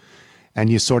player. And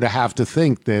you sort of have to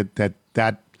think that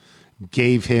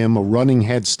gave him a running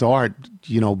head start,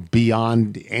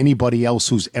 beyond anybody else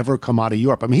who's ever come out of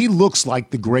Europe. I mean, he looks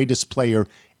like the greatest player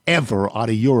ever out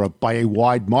of Europe by a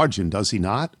wide margin, does he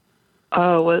not?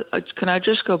 Oh, well, can I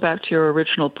just go back to your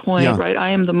original point, right? I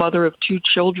am the mother of 2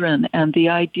 children, and the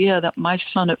idea that my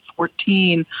son at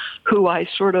 14, who I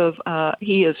sort of,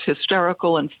 he is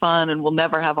hysterical and fun and will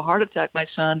never have a heart attack, my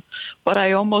son, but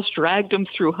I almost dragged him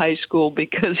through high school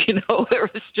because, there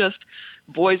was just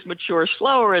boys mature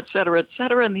slower, et cetera,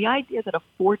 and the idea that a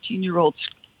 14-year-old,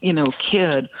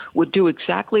 kid would do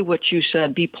exactly what you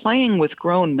said, be playing with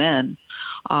grown men,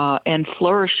 and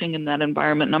flourishing in that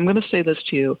environment. And I'm going to say this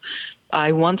to you.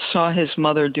 I once saw his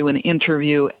mother do an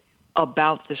interview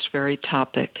about this very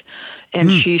topic,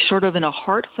 and she sort of in a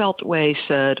heartfelt way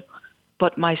said,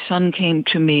 but my son came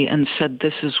to me and said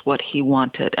this is what he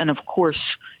wanted. And of course,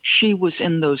 she was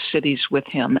in those cities with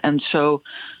him. And so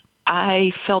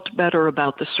I felt better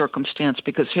about the circumstance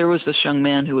because here was this young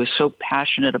man who was so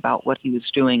passionate about what he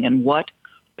was doing. And what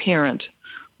parent,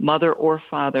 mother or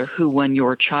father, who when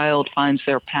your child finds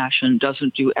their passion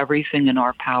doesn't do everything in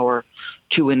our power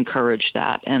to encourage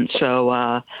that. And so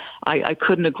I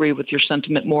couldn't agree with your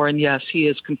sentiment more. And yes, he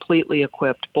is completely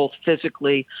equipped, both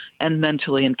physically and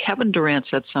mentally. And Kevin Durant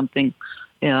said something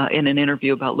in an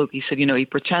interview about Luke. He said, he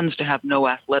pretends to have no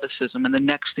athleticism, and the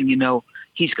next thing you know,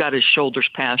 he's got his shoulders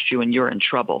past you and you're in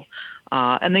trouble.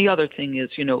 And the other thing is,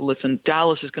 listen,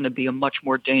 Dallas is going to be a much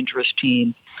more dangerous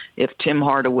team if Tim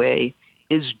Hardaway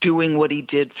is doing what he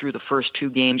did through the first 2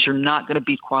 games. You're not going to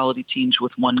beat quality teams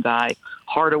with one guy.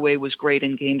 Hardaway was great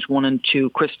in games 1 and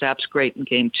 2. Kristaps great in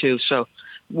game 2. So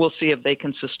we'll see if they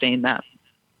can sustain that.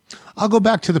 I'll go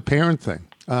back to the parent thing.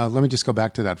 Let me just go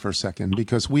back to that for a second,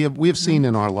 because we have seen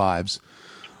in our lives,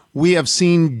 we have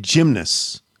seen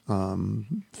gymnasts,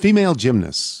 female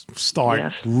gymnasts,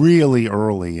 start really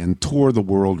early and tour the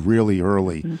world really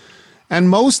early. Mm-hmm. And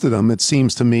most of them, it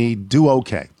seems to me, do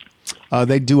okay.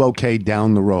 They do okay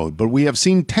down the road. But we have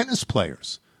seen tennis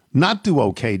players not do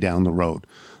okay down the road.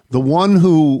 The one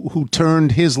who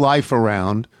turned his life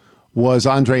around was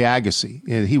Andre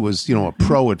Agassi. He was, a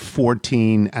pro at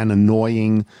 14 and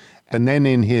annoying. And then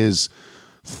in his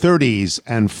 30s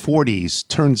and 40s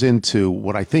turns into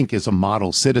what I think is a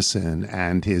model citizen,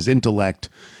 and his intellect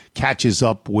catches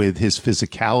up with his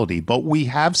physicality. But we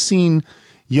have seen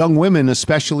young women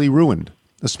especially ruined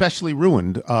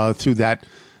through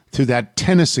that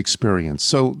tennis experience.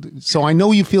 So I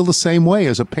know you feel the same way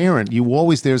as a parent.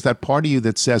 There's that part of you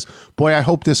that says, boy, I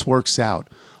hope this works out.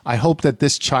 I hope that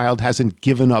this child hasn't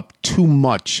given up too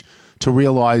much to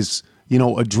realize,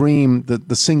 a dream,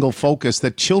 the single focus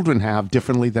that children have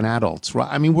differently than adults, right?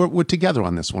 I mean, we're together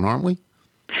on this one, aren't we?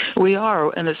 We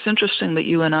are, and it's interesting that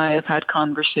you and I have had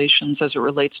conversations as it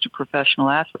relates to professional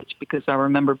athletes, because I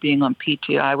remember being on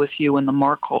PTI with you when the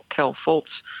Markelle Fultz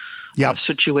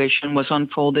situation was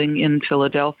unfolding in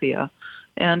Philadelphia.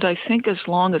 And I think as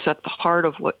long as at the heart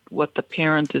of what the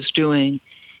parent is doing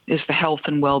is the health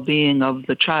and well-being of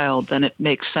the child, then it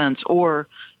makes sense. Or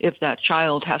if that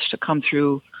child has to come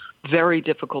through very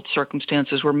difficult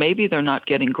circumstances where maybe they're not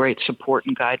getting great support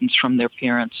and guidance from their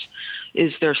parents,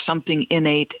 is there something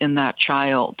innate in that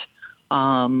child,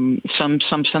 some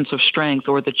sense of strength,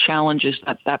 or the challenges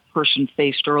that person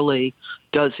faced early?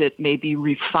 Does it maybe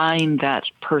refine that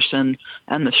person,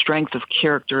 and the strength of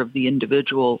character of the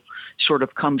individual sort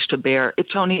of comes to bear?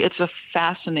 Tony, it's a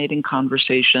fascinating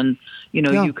conversation.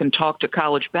 You can talk to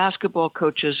college basketball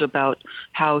coaches about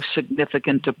how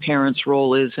significant a parent's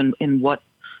role is in what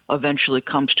eventually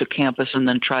comes to campus and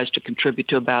then tries to contribute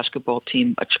to a basketball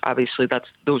team, which obviously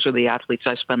those are the athletes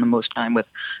I spend the most time with.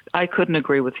 I couldn't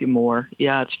agree with you more.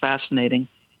 Yeah, it's fascinating.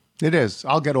 It is.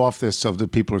 I'll get off this so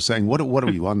that people are saying, what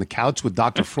are you, on the couch with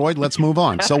Dr. Freud? Let's move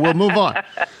on. So we'll move on.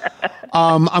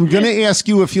 I'm going to ask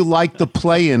you if you like the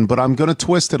play-in, but I'm going to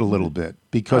twist it a little bit,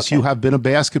 because you have been a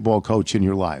basketball coach in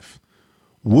your life.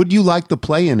 Would you like the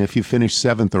play-in if you finish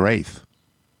 7th or 8th?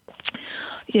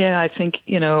 Yeah, I think,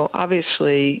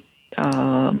 obviously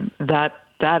that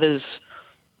is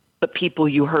the people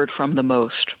you heard from the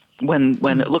most. When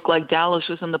it looked like Dallas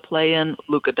was in the play-in,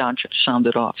 Luka Doncic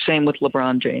sounded off. Same with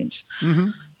LeBron James. Mm-hmm.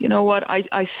 You know what?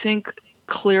 I think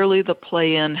clearly the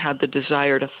play-in had the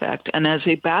desired effect. And as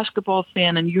a basketball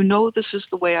fan, and this is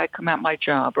the way I come at my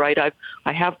job, right?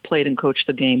 I have played and coached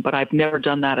the game, but I've never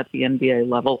done that at the NBA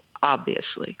level,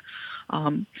 obviously.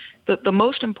 The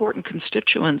most important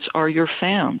constituents are your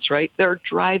fans, right? They're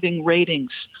driving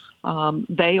ratings.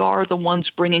 They are the ones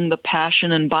bringing the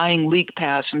passion and buying League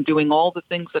Pass and doing all the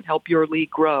things that help your league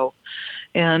grow.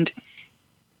 And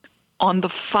on the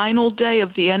final day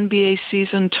of the NBA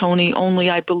season, Tony, only,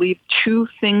 I believe, 2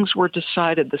 things were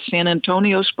decided: the San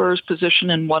Antonio Spurs position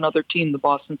and one other team, the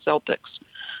Boston Celtics.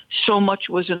 So much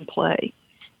was in play.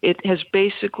 It has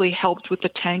basically helped with the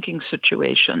tanking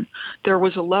situation. There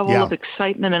was a level of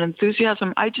excitement and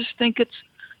enthusiasm. I just think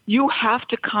you have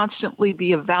to constantly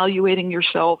be evaluating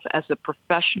yourself as a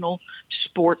professional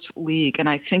sports league. And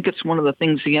I think it's one of the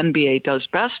things the NBA does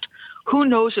best. Who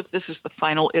knows if this is the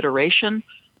final iteration,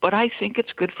 but I think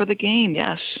it's good for the game,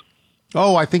 yes.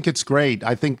 Oh, I think it's great.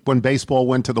 I think when baseball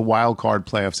went to the wild card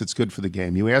playoffs, it's good for the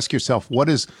game. You ask yourself,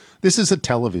 this is a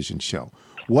television show.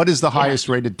 What is the highest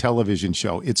rated television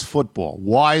show? It's football.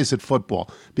 Why is it football?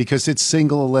 Because it's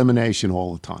single elimination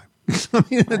all the time. I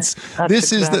mean, this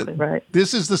is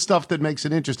the stuff that makes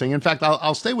it interesting. In fact,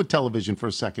 I'll stay with television for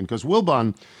a second, because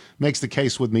Wilbon makes the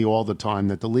case with me all the time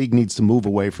that the league needs to move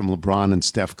away from LeBron and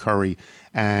Steph Curry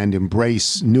and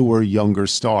embrace newer, younger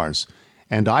stars.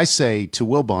 And I say to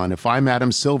Wilbon, if I'm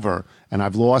Adam Silver and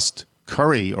I've lost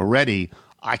Curry already,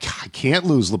 I can't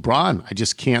lose LeBron. I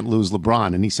just can't lose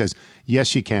LeBron. And he says,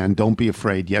 yes, you can. Don't be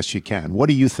afraid. Yes, you can. What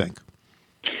do you think?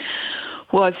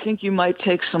 Well, I think you might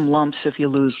take some lumps if you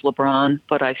lose LeBron,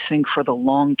 but I think for the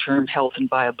long-term health and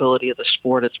viability of the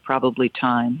sport, it's probably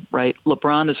time, right?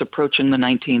 LeBron is approaching the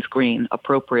 19th green,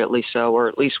 appropriately so, or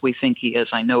at least we think he is.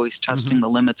 I know he's testing the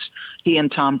limits. He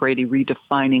and Tom Brady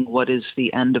redefining what is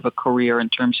the end of a career in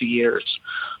terms of years.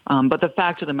 But the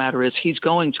fact of the matter is he's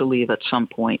going to leave at some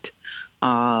point.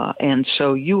 And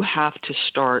so you have to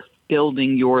start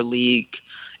building your league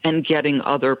and getting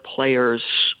other players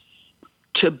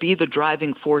to be the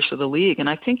driving force of the league. And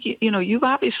I think, you've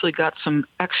obviously got some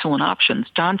excellent options.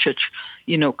 Doncic,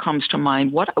 comes to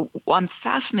mind. I'm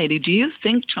fascinated. Do you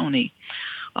think, Tony,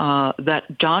 that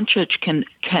Doncic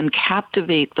can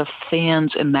captivate the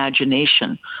fans'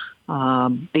 imagination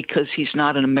because he's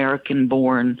not an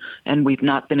American-born and we've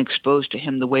not been exposed to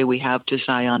him the way we have to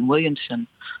Zion Williamson?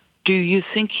 Do you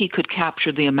think he could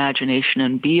capture the imagination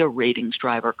and be a ratings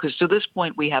driver? Because to this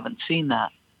point, we haven't seen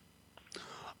that.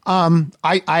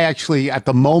 I actually, at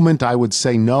the moment, I would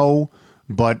say no.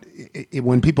 But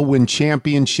when people win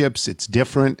championships, it's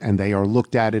different, and they are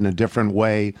looked at in a different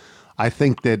way. I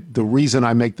think that the reason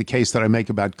I make the case that I make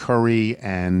about Curry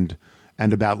and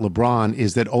about LeBron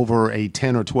is that over a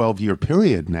 10 or 12-year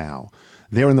period now,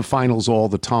 they're in the finals all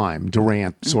the time.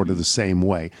 Durant, sort of the same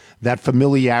way. That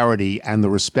familiarity and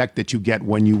the respect that you get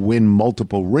when you win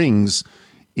multiple rings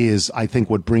is, I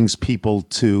think, what brings people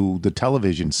to the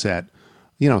television set.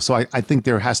 So I think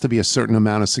there has to be a certain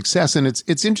amount of success. And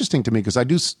it's interesting to me because I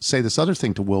do say this other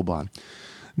thing to Wilbon,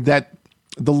 that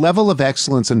the level of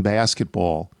excellence in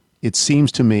basketball, it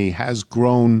seems to me, has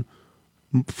grown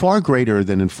far greater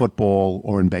than in football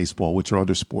or in baseball, which are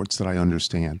other sports that I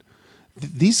understand.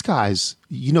 These guys,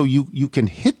 you can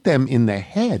hit them in the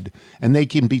head and they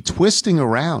can be twisting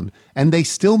around and they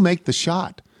still make the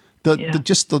shot.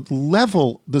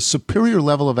 The superior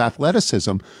level of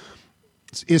athleticism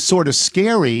is sort of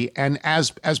scary. And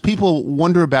as people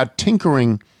wonder about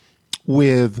tinkering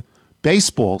with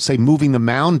baseball, say moving the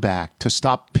mound back to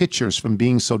stop pitchers from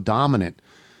being so dominant,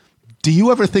 do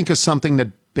you ever think of something that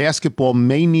basketball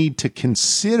may need to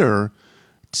consider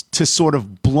to sort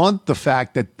of blunt the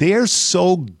fact that they're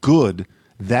so good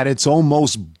that it's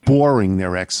almost boring,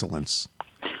 their excellence?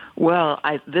 Well,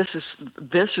 this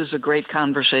is a great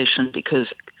conversation because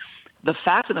the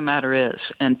fact of the matter is,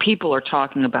 and people are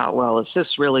talking about, well, is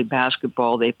this really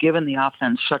basketball? They've given the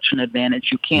offense such an advantage.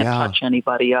 You can't touch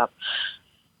anybody up.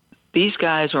 These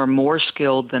guys are more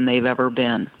skilled than they've ever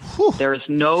been. Whew. There is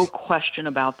no question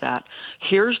about that.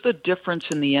 Here's the difference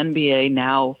in the NBA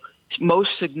now, most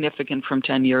significant from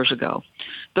 10 years ago.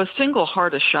 The single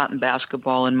hardest shot in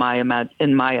basketball, in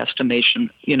my estimation,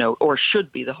 or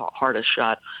should be the hardest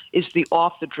shot, is the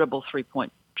off-the-dribble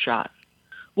three-point shot.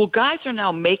 Well, guys are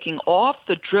now making off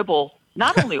the dribble,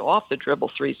 not only off the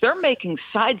dribble threes, they're making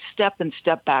sidestep and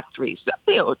step back threes.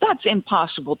 That's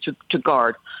impossible to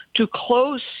guard. To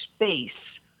close space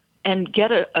and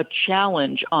get a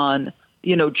challenge on,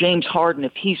 James Harden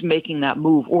if he's making that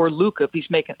move, or Luka if he's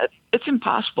making it, it's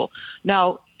impossible.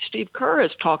 Now, Steve Kerr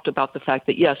has talked about the fact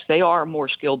that, yes, they are more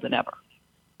skilled than ever.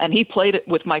 And he played it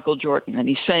with Michael Jordan, and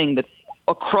he's saying that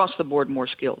across the board more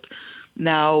skilled.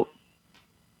 Now,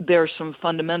 there's some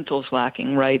fundamentals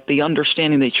lacking, right? The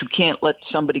understanding that you can't let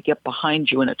somebody get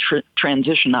behind you in a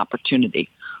transition opportunity.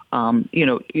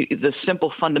 The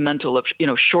simple fundamental of,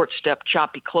 short step,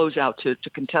 choppy closeout to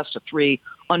contest a three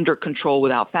under control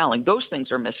without fouling. Those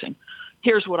things are missing.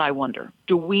 Here's what I wonder.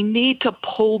 Do we need to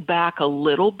pull back a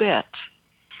little bit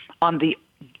on the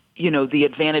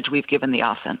advantage we've given the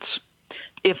offense?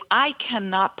 If I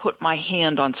cannot put my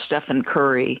hand on Stephen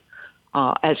Curry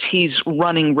as he's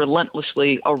running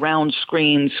relentlessly around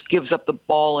screens, gives up the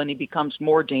ball, and he becomes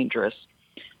more dangerous.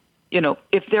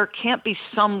 If there can't be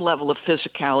some level of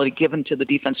physicality given to the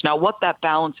defense. Now, what that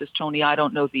balance is, Tony, I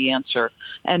don't know the answer.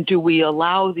 And do we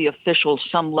allow the officials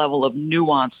some level of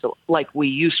nuance like we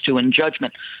used to in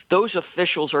judgment? Those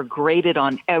officials are graded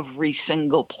on every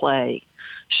single play.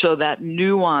 So that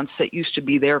nuance that used to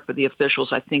be there for the officials,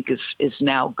 I think, is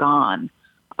now gone.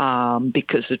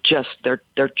 Because they're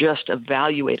just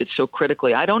evaluated so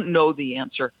critically. I don't know the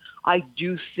answer. I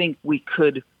do think we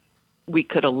could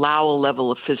allow a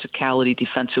level of physicality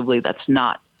defensively that's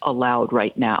not allowed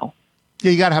right now.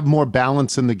 Yeah, you got to have more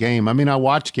balance in the game. I mean, I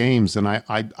watch games and I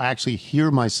actually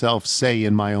hear myself say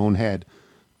in my own head,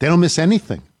 they don't miss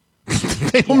anything.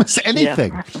 They don't miss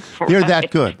anything. Yeah. They're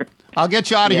that good. I'll get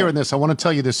you out of here in this. I want to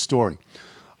tell you this story.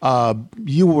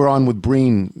 You were on with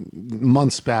Breen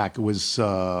months back. It was,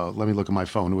 let me look at my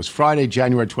phone. It was Friday,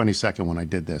 January 22nd when I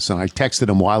did this. And I texted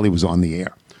him while he was on the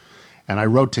air. And I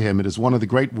wrote to him, it is one of the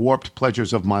great warped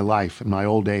pleasures of my life in my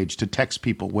old age to text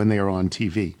people when they are on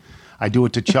TV. I do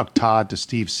it to Chuck Todd, to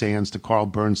Steve Sands, to Carl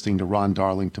Bernstein, to Ron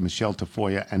Darling, to Michelle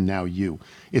Tafoya, and now you.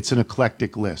 It's an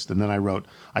eclectic list. And then I wrote,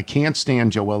 I can't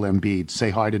stand Joel Embiid. Say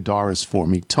hi to Doris for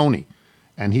me. Tony.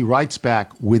 And he writes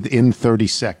back within 30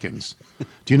 seconds.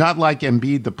 Do you not like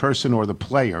Embiid, the person or the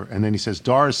player? And then he says,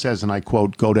 Doris says, and I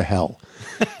quote, go to hell.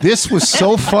 This was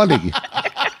so funny.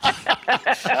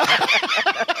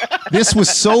 This was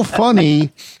so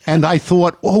funny. And I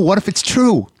thought, oh, what if it's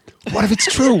true? What if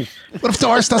it's true? What if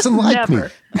Doris doesn't like me?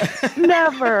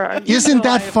 Never. Isn't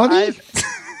that funny?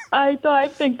 I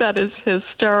think that is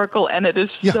hysterical, and it is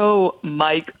so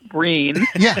Mike Breen.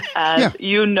 Yeah. And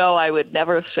you know I would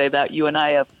never say that. You and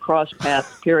I have crossed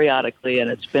paths periodically,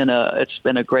 and it's been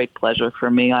a great pleasure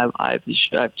for me. I've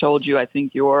told you I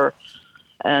think your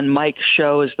and Mike's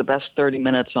show is the best 30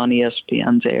 minutes on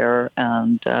ESPN's air,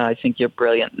 and I think you're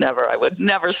brilliant. I would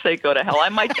never say go to hell.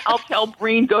 I'll tell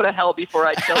Breen go to hell before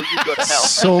I tell you go to hell.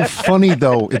 So funny,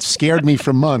 though. It scared me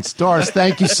for months. Doris,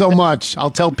 thank you so much.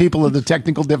 I'll tell people of the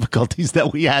technical difficulties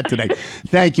that we had today.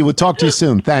 Thank you. We'll talk to you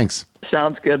soon. Thanks.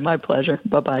 Sounds good. My pleasure.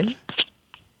 Bye-bye.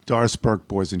 Doris Burke,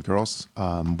 boys and girls.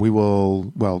 We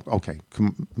will, okay.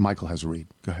 Michael has a read.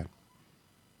 Go ahead.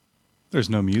 There's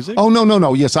no music? Oh,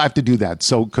 no. Yes, I have to do that.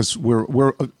 So, because we're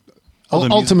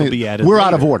ultimately, we're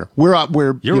out of order. You're out of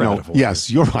order.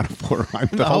 Yes, you're out of order.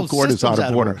 The whole court is out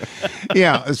of order.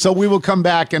 Yeah, so we will come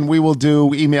back and we will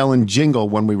do email and jingle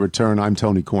when we return. I'm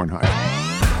Tony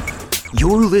Kornheiser.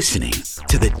 You're listening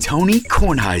to the Tony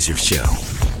Kornheiser Show.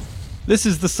 This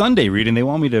is the Sunday read, and they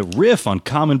want me to riff on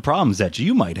common problems that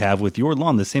you might have with your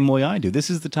lawn the same way I do. This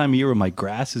is the time of year where my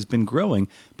grass has been growing,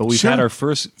 but we've had our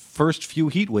first few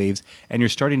heat waves, and you're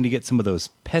starting to get some of those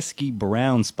pesky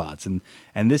brown spots, and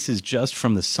this is just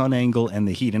from the sun angle and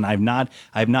the heat. And I've not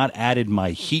added my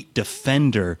Heat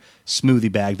Defender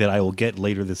smoothie bag that I will get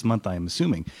later this month, I am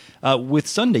assuming. With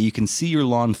Sunday, you can see your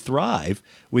lawn thrive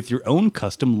with your own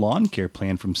custom lawn care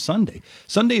plan from Sunday.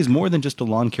 Sunday is more than just a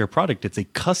lawn care product. It's a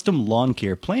custom lawn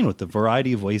care plan with a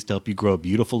variety of ways to help you grow a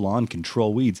beautiful lawn,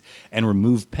 control weeds, and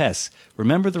remove pests.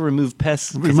 Remember the remove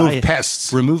pests? Remove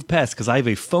pests, because I have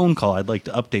a phone call I'd like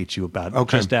to update you about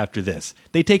just after this.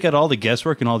 They take out all the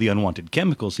guesswork and all the unwanted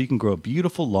chemicals so you can grow a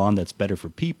beautiful lawn that's better for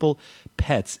people,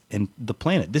 pets, and the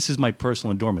planet. This is my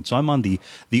personal endowment. So I'm on the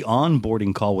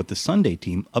onboarding call with the Sunday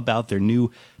team about their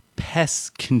new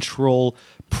pest control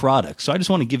products. So I just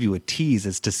want to give you a tease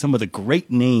as to some of the great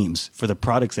names for the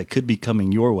products that could be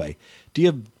coming your way. Do you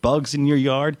have bugs in your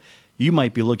yard? You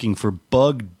might be looking for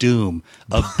Bug Doom,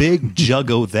 a big jug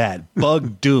of that.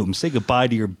 Bug Doom. Say goodbye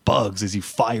to your bugs as you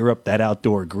fire up that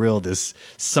outdoor grill this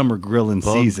summer grilling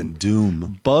season.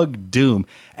 Bug Doom.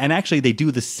 And actually, they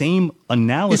do the same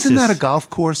analysis. Isn't that a golf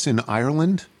course in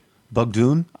Ireland? Bug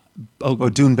Doon? Or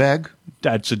Doonbeg?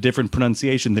 That's a different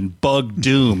pronunciation than Bug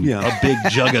Doom. A big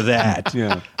jug of that.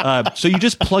 So you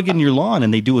just plug in your lawn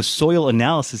and they do a soil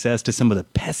analysis as to some of the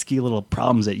pesky little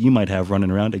problems that you might have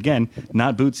running around. Again,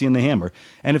 not Bootsy and the Hammer.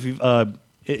 And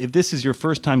if this is your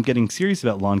first time getting serious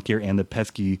about lawn care and the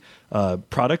pesky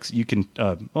products, you can,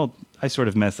 I sort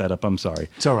of messed that up. I'm sorry.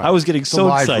 It's all right. I was getting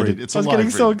so excited.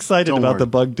 About the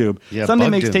Bug Doom. Sunday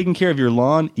makes taking care of your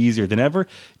lawn easier than ever.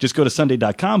 Just go to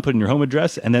Sunday.com, put in your home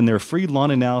address, and then their free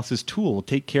lawn analysis tool will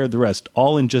take care of the rest,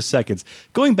 all in just seconds.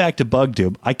 Going back to Bug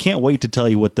Doom, I can't wait to tell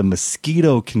you what the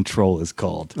mosquito control is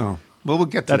called. Oh. Well, we'll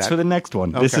get to That's for the next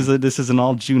one. Okay. This is an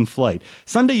all-June flight.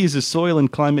 Sunday uses soil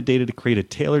and climate data to create a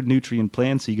tailored nutrient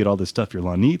plan so you get all the stuff your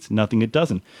lawn needs, nothing it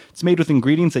doesn't. It's made with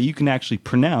ingredients that you can actually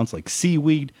pronounce, like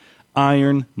seaweed,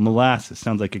 iron, molasses.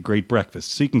 Sounds like a great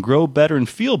breakfast. So you can grow better and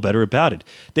feel better about it.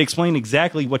 They explain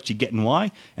exactly what you get and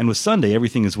why, and with Sunday,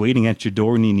 everything is waiting at your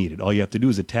door when you need it. All you have to do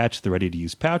is attach the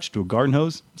ready-to-use pouch to a garden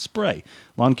hose and spray.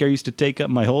 Lawn care used to take up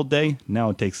my whole day.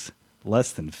 Now it takes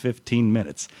less than 15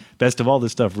 minutes. Best of all,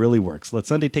 this stuff really works. Let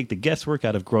Sunday take the guesswork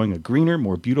out of growing a greener,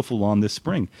 more beautiful lawn this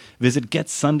spring. Visit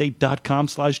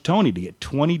getsunday.com/Tony to get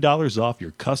 $20 off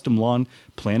your custom lawn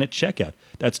plan at checkout.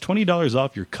 That's $20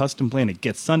 off your custom plan at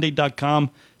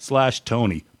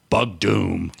getsunday.com/Tony. Bug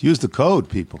Doom. Use the code,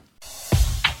 people.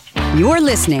 You're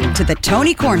listening to The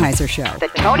Tony Kornheiser Show. The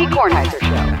Tony Kornheiser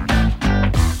Show.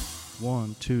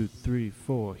 1, 2, 3,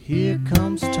 4. Here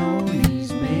comes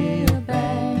Tony's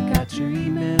mailbag. Got your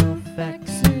email,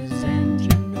 faxes, and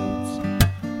your notes.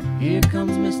 Here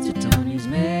comes Mr. Tony's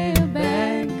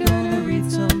mailbag. Gonna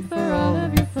read some for all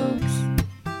of your folks.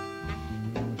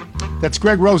 That's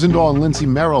Greg Rosendahl and Lindsay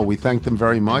Merrill. We thank them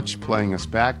very much playing us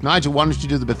back. Nigel, why don't you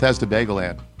do the Bethesda Bagel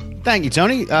ad? Thank you,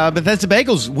 Tony. Bethesda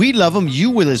Bagels, we love them. You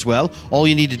will as well. All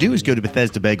you need to do is go to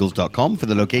BethesdaBagels.com for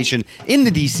the location in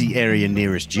the DC area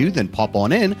nearest you, then pop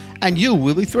on in, and you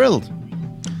will be thrilled.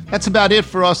 That's about it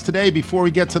for us today. Before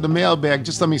we get to the mailbag,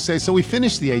 just let me say, so we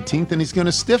finished the 18th, and he's going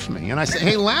to stiff me. And I say,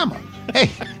 hey, Lama, hey,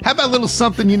 how about a little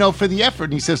something, for the effort?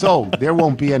 And he says, oh, there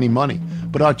won't be any money.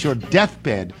 But at your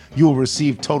deathbed, you will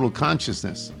receive total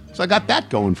consciousness. So I got that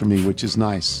going for me, which is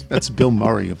nice. That's Bill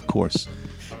Murray, of course.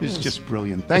 It's just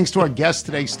brilliant. Thanks to our guests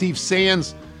today, Steve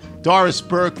Sands, Doris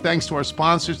Burke. Thanks to our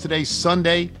sponsors today,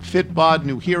 Sunday, Fitbod,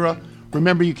 New Hera.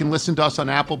 Remember, you can listen to us on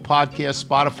Apple Podcasts,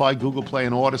 Spotify, Google Play,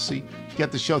 and Odyssey.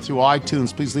 Get the show through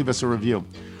iTunes. Please leave us a review.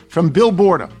 From Bill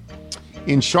Borda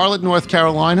in Charlotte, North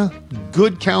Carolina,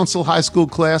 good counsel high school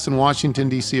class in Washington,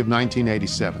 D.C. of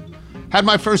 1987. Had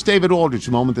my first David Aldrich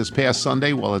moment this past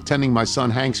Sunday while attending my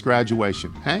son Hank's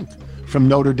graduation. Hank, from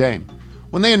Notre Dame.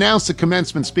 When they announced the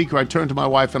commencement speaker, I turned to my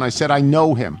wife and I said, I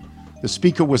know him. The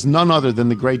speaker was none other than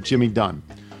the great Jimmy Dunn.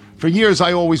 For years,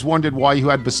 I always wondered why you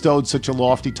had bestowed such a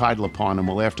lofty title upon him.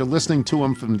 Well, after listening to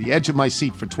him from the edge of my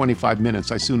seat for 25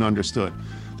 minutes, I soon understood.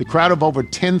 The crowd of over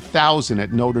 10,000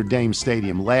 at Notre Dame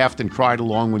Stadium laughed and cried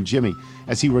along with Jimmy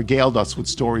as he regaled us with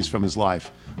stories from his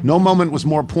life. No moment was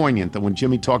more poignant than when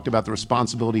Jimmy talked about the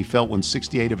responsibility he felt when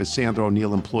 68 of his Sandra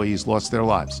O'Neill employees lost their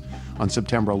lives on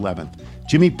September 11th.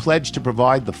 Jimmy pledged to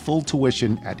provide the full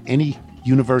tuition at any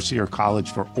university or college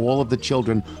for all of the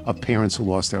children of parents who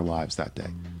lost their lives that day.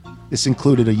 This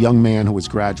included a young man who was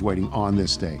graduating on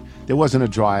this day. There wasn't a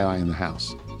dry eye in the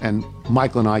house, and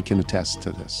Michael and I can attest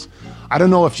to this. I don't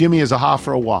know if Jimmy is a hoff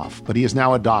or a waff, but he is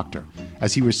now a doctor,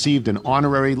 as he received an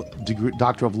honorary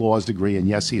Doctor of Laws degree, and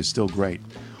yes, he is still great.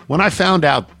 When I found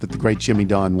out that the great Jimmy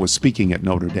Dunn was speaking at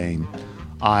Notre Dame,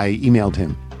 I emailed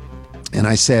him, and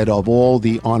I said, of all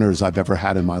the honors I've ever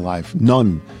had in my life,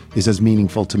 none is as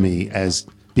meaningful to me as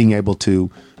being able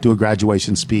to do a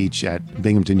graduation speech at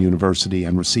Binghamton University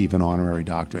and receive an honorary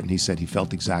doctorate. And he said he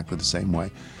felt exactly the same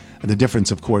way. And the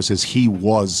difference, of course, is he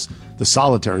was the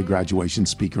solitary graduation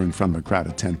speaker in front of a crowd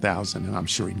of 10,000, and I'm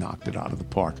sure he knocked it out of the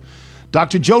park.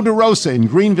 Dr. Joe DeRosa in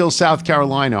Greenville, South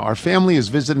Carolina. Our family is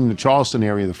visiting the Charleston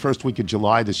area the first week of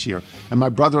July this year, and my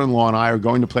brother-in-law and I are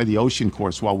going to play the ocean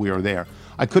course while we are there.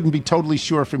 I couldn't be totally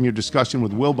sure from your discussion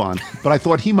with Wilbon, but I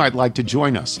thought he might like to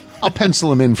join us. I'll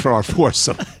pencil him in for our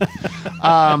foursome.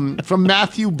 From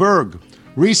Matthew Berg,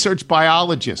 research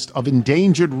biologist of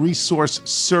Endangered Resource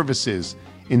Services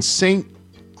in St.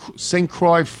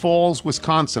 Croix Falls,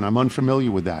 Wisconsin. I'm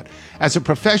unfamiliar with that. As a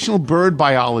professional bird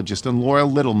biologist and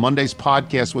Loyal Little, Monday's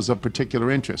podcast was of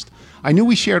particular interest. I knew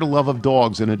we shared a love of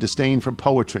dogs and a disdain for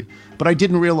poetry, but I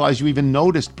didn't realize you even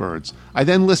noticed birds. I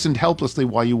then listened helplessly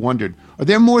while you wondered, are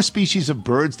there more species of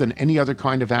birds than any other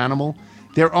kind of animal?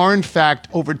 There are, in fact,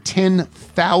 over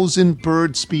 10,000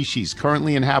 bird species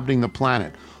currently inhabiting the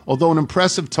planet. Although an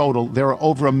impressive total, there are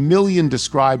over 1 million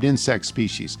described insect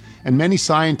species, and many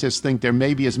scientists think there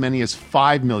may be as many as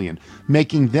 5 million,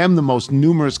 making them the most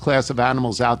numerous class of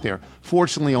animals out there.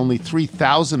 Fortunately, only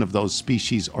 3,000 of those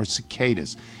species are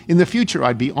cicadas. In the future,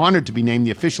 I'd be honored to be named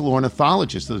the official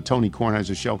ornithologist of the Tony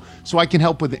Kornheiser Show, so I can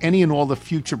help with any and all the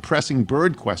future pressing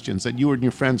bird questions that you and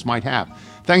your friends might have.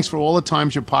 Thanks for all the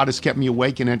times your pod has kept me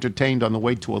awake and entertained on the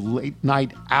way to a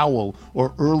late-night owl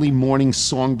or early morning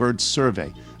songbird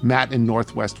survey. Matt in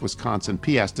Northwest Wisconsin.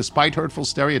 P.S. Despite hurtful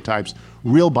stereotypes,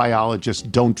 real biologists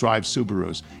don't drive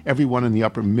Subarus. Everyone in the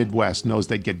upper Midwest knows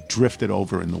they get drifted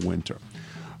over in the winter.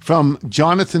 From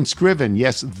Jonathan Scriven.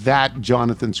 Yes, that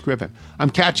Jonathan Scriven. I'm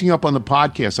catching up on the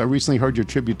podcast. I recently heard your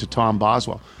tribute to Tom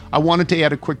Boswell. I wanted to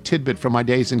add a quick tidbit from my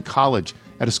days in college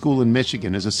at a school in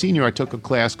Michigan. As a senior, I took a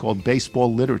class called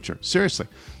Baseball Literature. Seriously.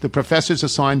 The professors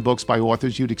assigned books by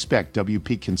authors you'd expect.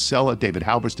 W.P. Kinsella, David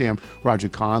Halberstam, Roger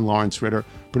Kahn, Lawrence Ritter,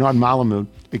 Bernard Malamud,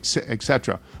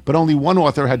 etc. But only one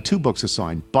author had 2 books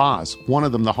assigned. Boz, one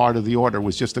of them, The Heart of the Order,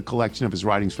 was just a collection of his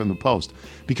writings from the Post.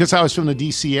 Because I was from the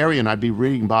D.C. area and I'd been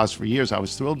reading Boz for years, I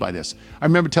was thrilled by this. I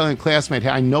remember telling a classmate, hey,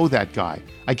 I know that guy.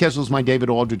 I guess it was my David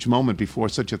Aldrich moment before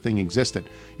such a thing existed.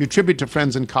 Your tribute to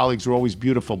friends and colleagues are always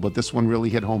beautiful, but this one really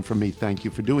hit home for me. Thank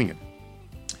you for doing it.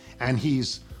 And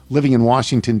he's living in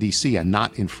Washington, D.C. and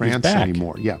not in France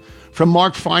anymore. Yeah. From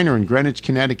Mark Feiner in Greenwich,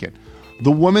 Connecticut.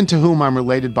 The woman to whom I'm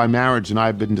related by marriage and I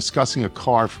have been discussing a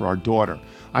car for our daughter.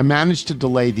 I managed to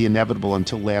delay the inevitable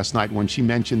until last night when she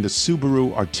mentioned the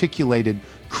Subaru articulated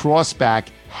crossback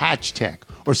hatch tech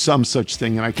or some such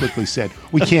thing, and I quickly said,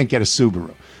 we can't get a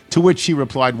Subaru. To which she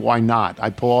replied, why not? I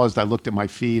paused, I looked at my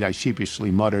feed, I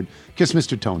sheepishly muttered, because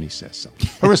Mr. Tony says so.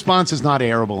 Her response is not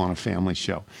airable on a family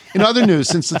show. In other news,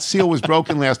 since the seal was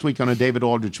broken last week on a David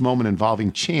Aldrich moment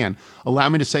involving Chan, allow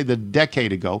me to say that a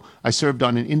decade ago, I served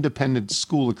on an independent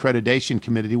school accreditation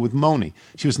committee with Moni.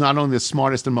 She was not only the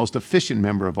smartest and most efficient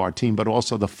member of our team, but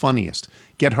also the funniest.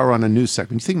 Get her on a news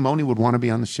segment. You think Moni would want to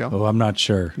be on the show? Oh, I'm not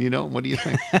sure. You know, what do you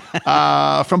think?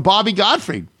 From Bobby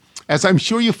Gottfried. As I'm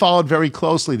sure you followed very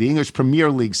closely, the English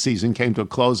Premier League season came to a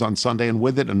close on Sunday, and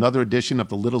with it, another edition of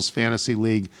the Little's Fantasy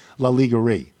League, La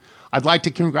Ligerie. I'd like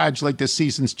to congratulate this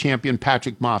season's champion,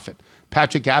 Patrick Moffat.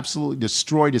 Patrick absolutely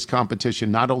destroyed his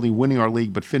competition, not only winning our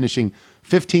league, but finishing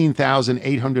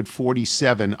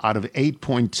 15,847 out of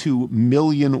 8.2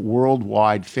 million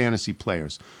worldwide fantasy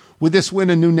players. With this win,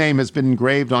 a new name has been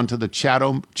engraved onto the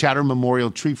Chatter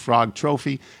Memorial Tree Frog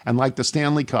Trophy, and like the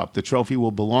Stanley Cup, the trophy will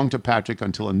belong to Patrick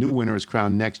until a new winner is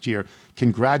crowned next year.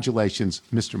 Congratulations,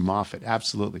 Mr. Moffat.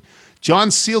 Absolutely. John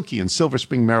Seelke in Silver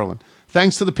Spring, Maryland.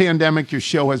 Thanks to the pandemic, your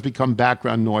show has become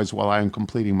background noise while I am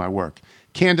completing my work.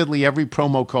 Candidly, every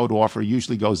promo code offer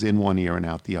usually goes in one ear and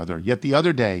out the other. Yet the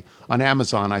other day, on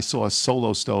Amazon, I saw a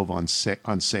Solo stove on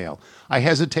sale. I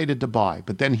hesitated to buy,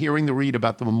 but then hearing the read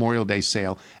about the Memorial Day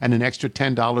sale and an extra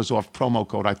 $10 off promo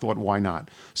code, I thought, why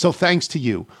not? So thanks to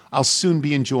you, I'll soon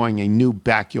be enjoying a new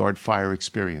backyard fire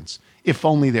experience. If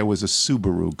only there was a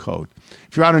Subaru code.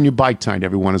 If you're out on your bike tonight,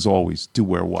 everyone, as always, do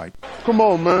wear white. Come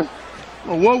on, man.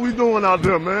 Well, what we doing out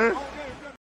there, man?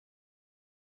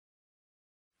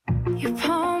 Your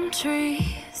palm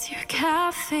trees, your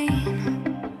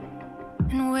caffeine,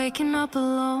 and waking up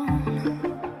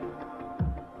alone.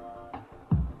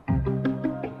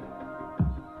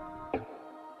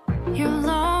 Your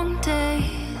long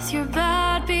days, your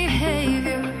bad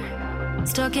behavior,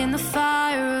 stuck in the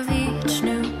fire of each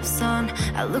new sun.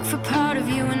 I look for part of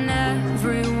you in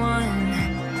everyone.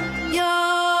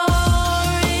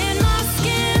 You're in my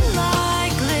skin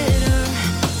like glitter.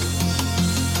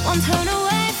 One turn away.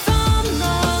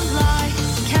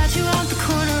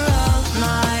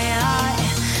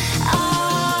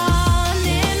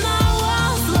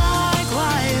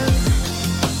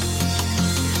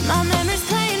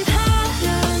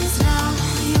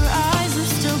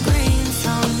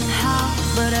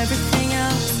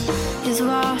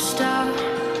 Washed out.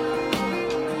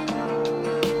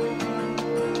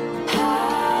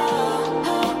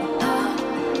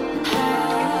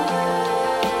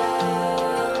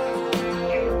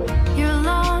 Your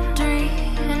laundry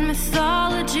and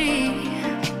mythology,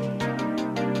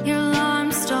 your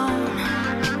limestone.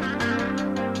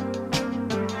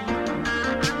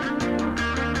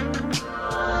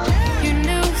 Your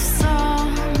new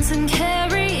songs and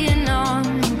carrying on,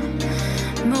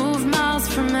 move miles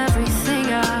from everything.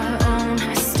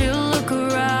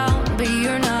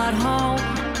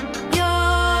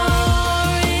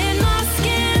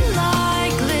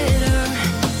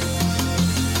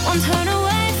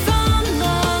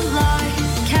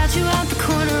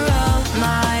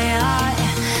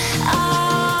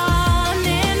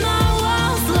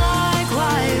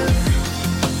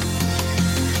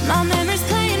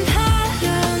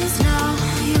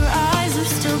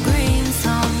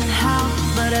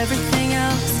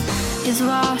 Is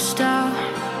washed out.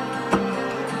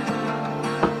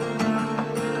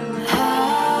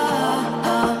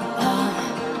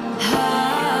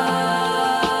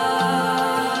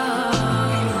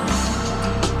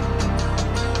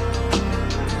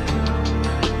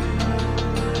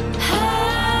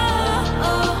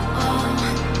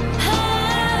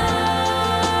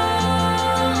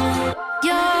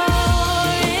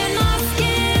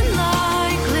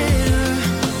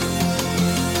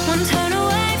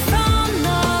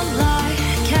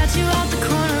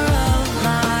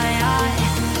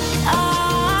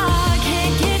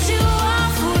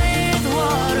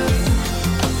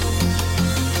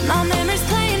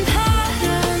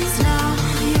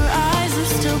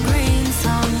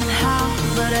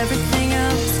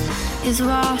 Is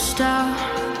washed out.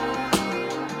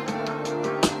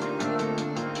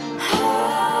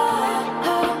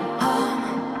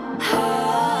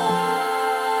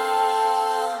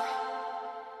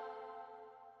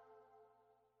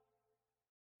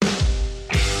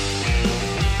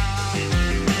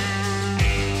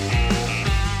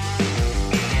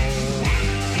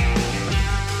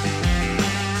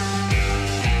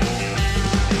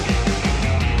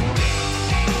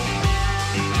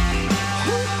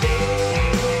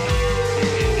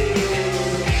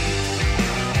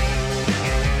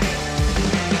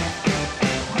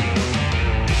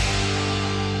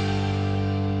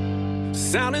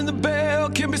 Sounding the bell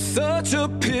can be such a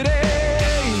pity.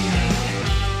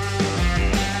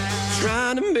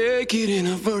 make it in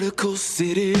a vertical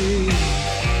city.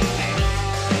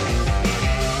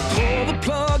 Pull the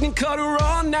plug and cut her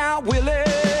on now, Willie.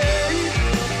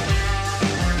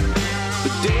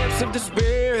 The depths of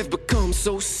despair have become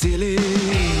so silly.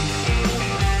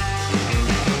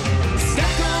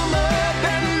 Stack 'em up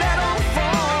and let 'em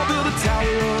fall. Build a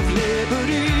Tower of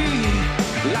Liberty,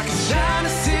 like a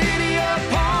shining city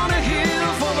up on a hill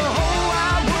for the whole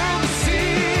wide world to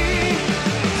see.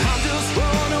 I'm just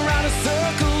running around in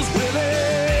circles, Willie,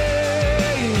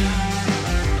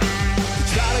 to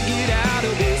try to get out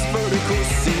of this vertical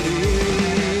city.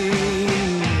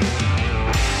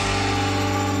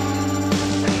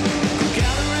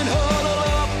 Gather and huddle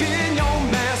up in your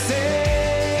masses.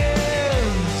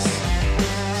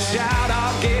 Shout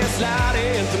out gaslight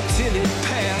anthem till it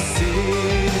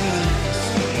passes.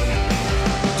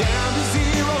 Down to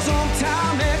zeros on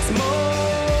time next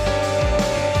month.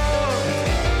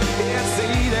 Yeah,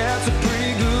 say that's a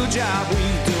pretty good job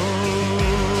we've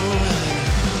done.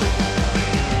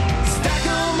 Stack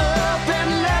 'em up and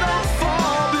let 'em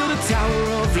fall. Build a Tower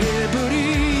of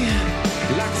Liberty,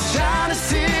 like a shining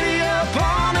city up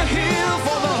on a hill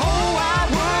for the whole wide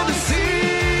world to see.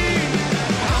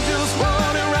 I'm just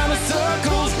running around in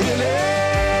circles, really.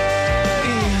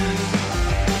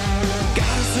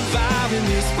 Gotta survive in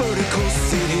this vertical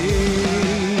city.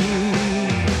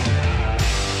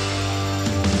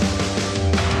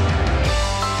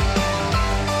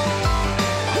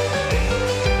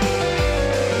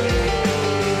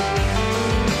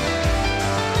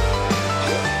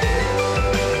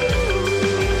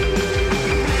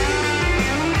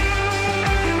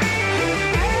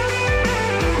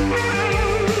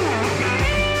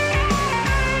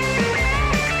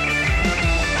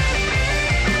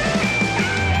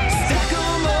 Stack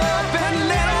 'em up and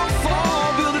let 'em fall.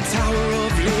 Build a Tower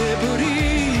of Liberty,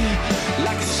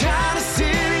 like a shining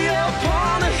city up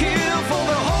on a hill for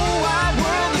the whole wide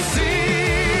world to see.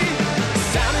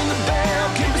 Sounding the bell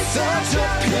can be such a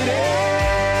pity,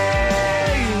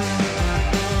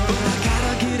 but I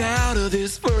gotta get out of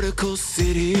this vertical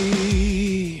city.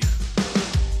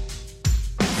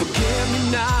 Forget me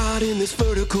not in this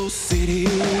vertical city.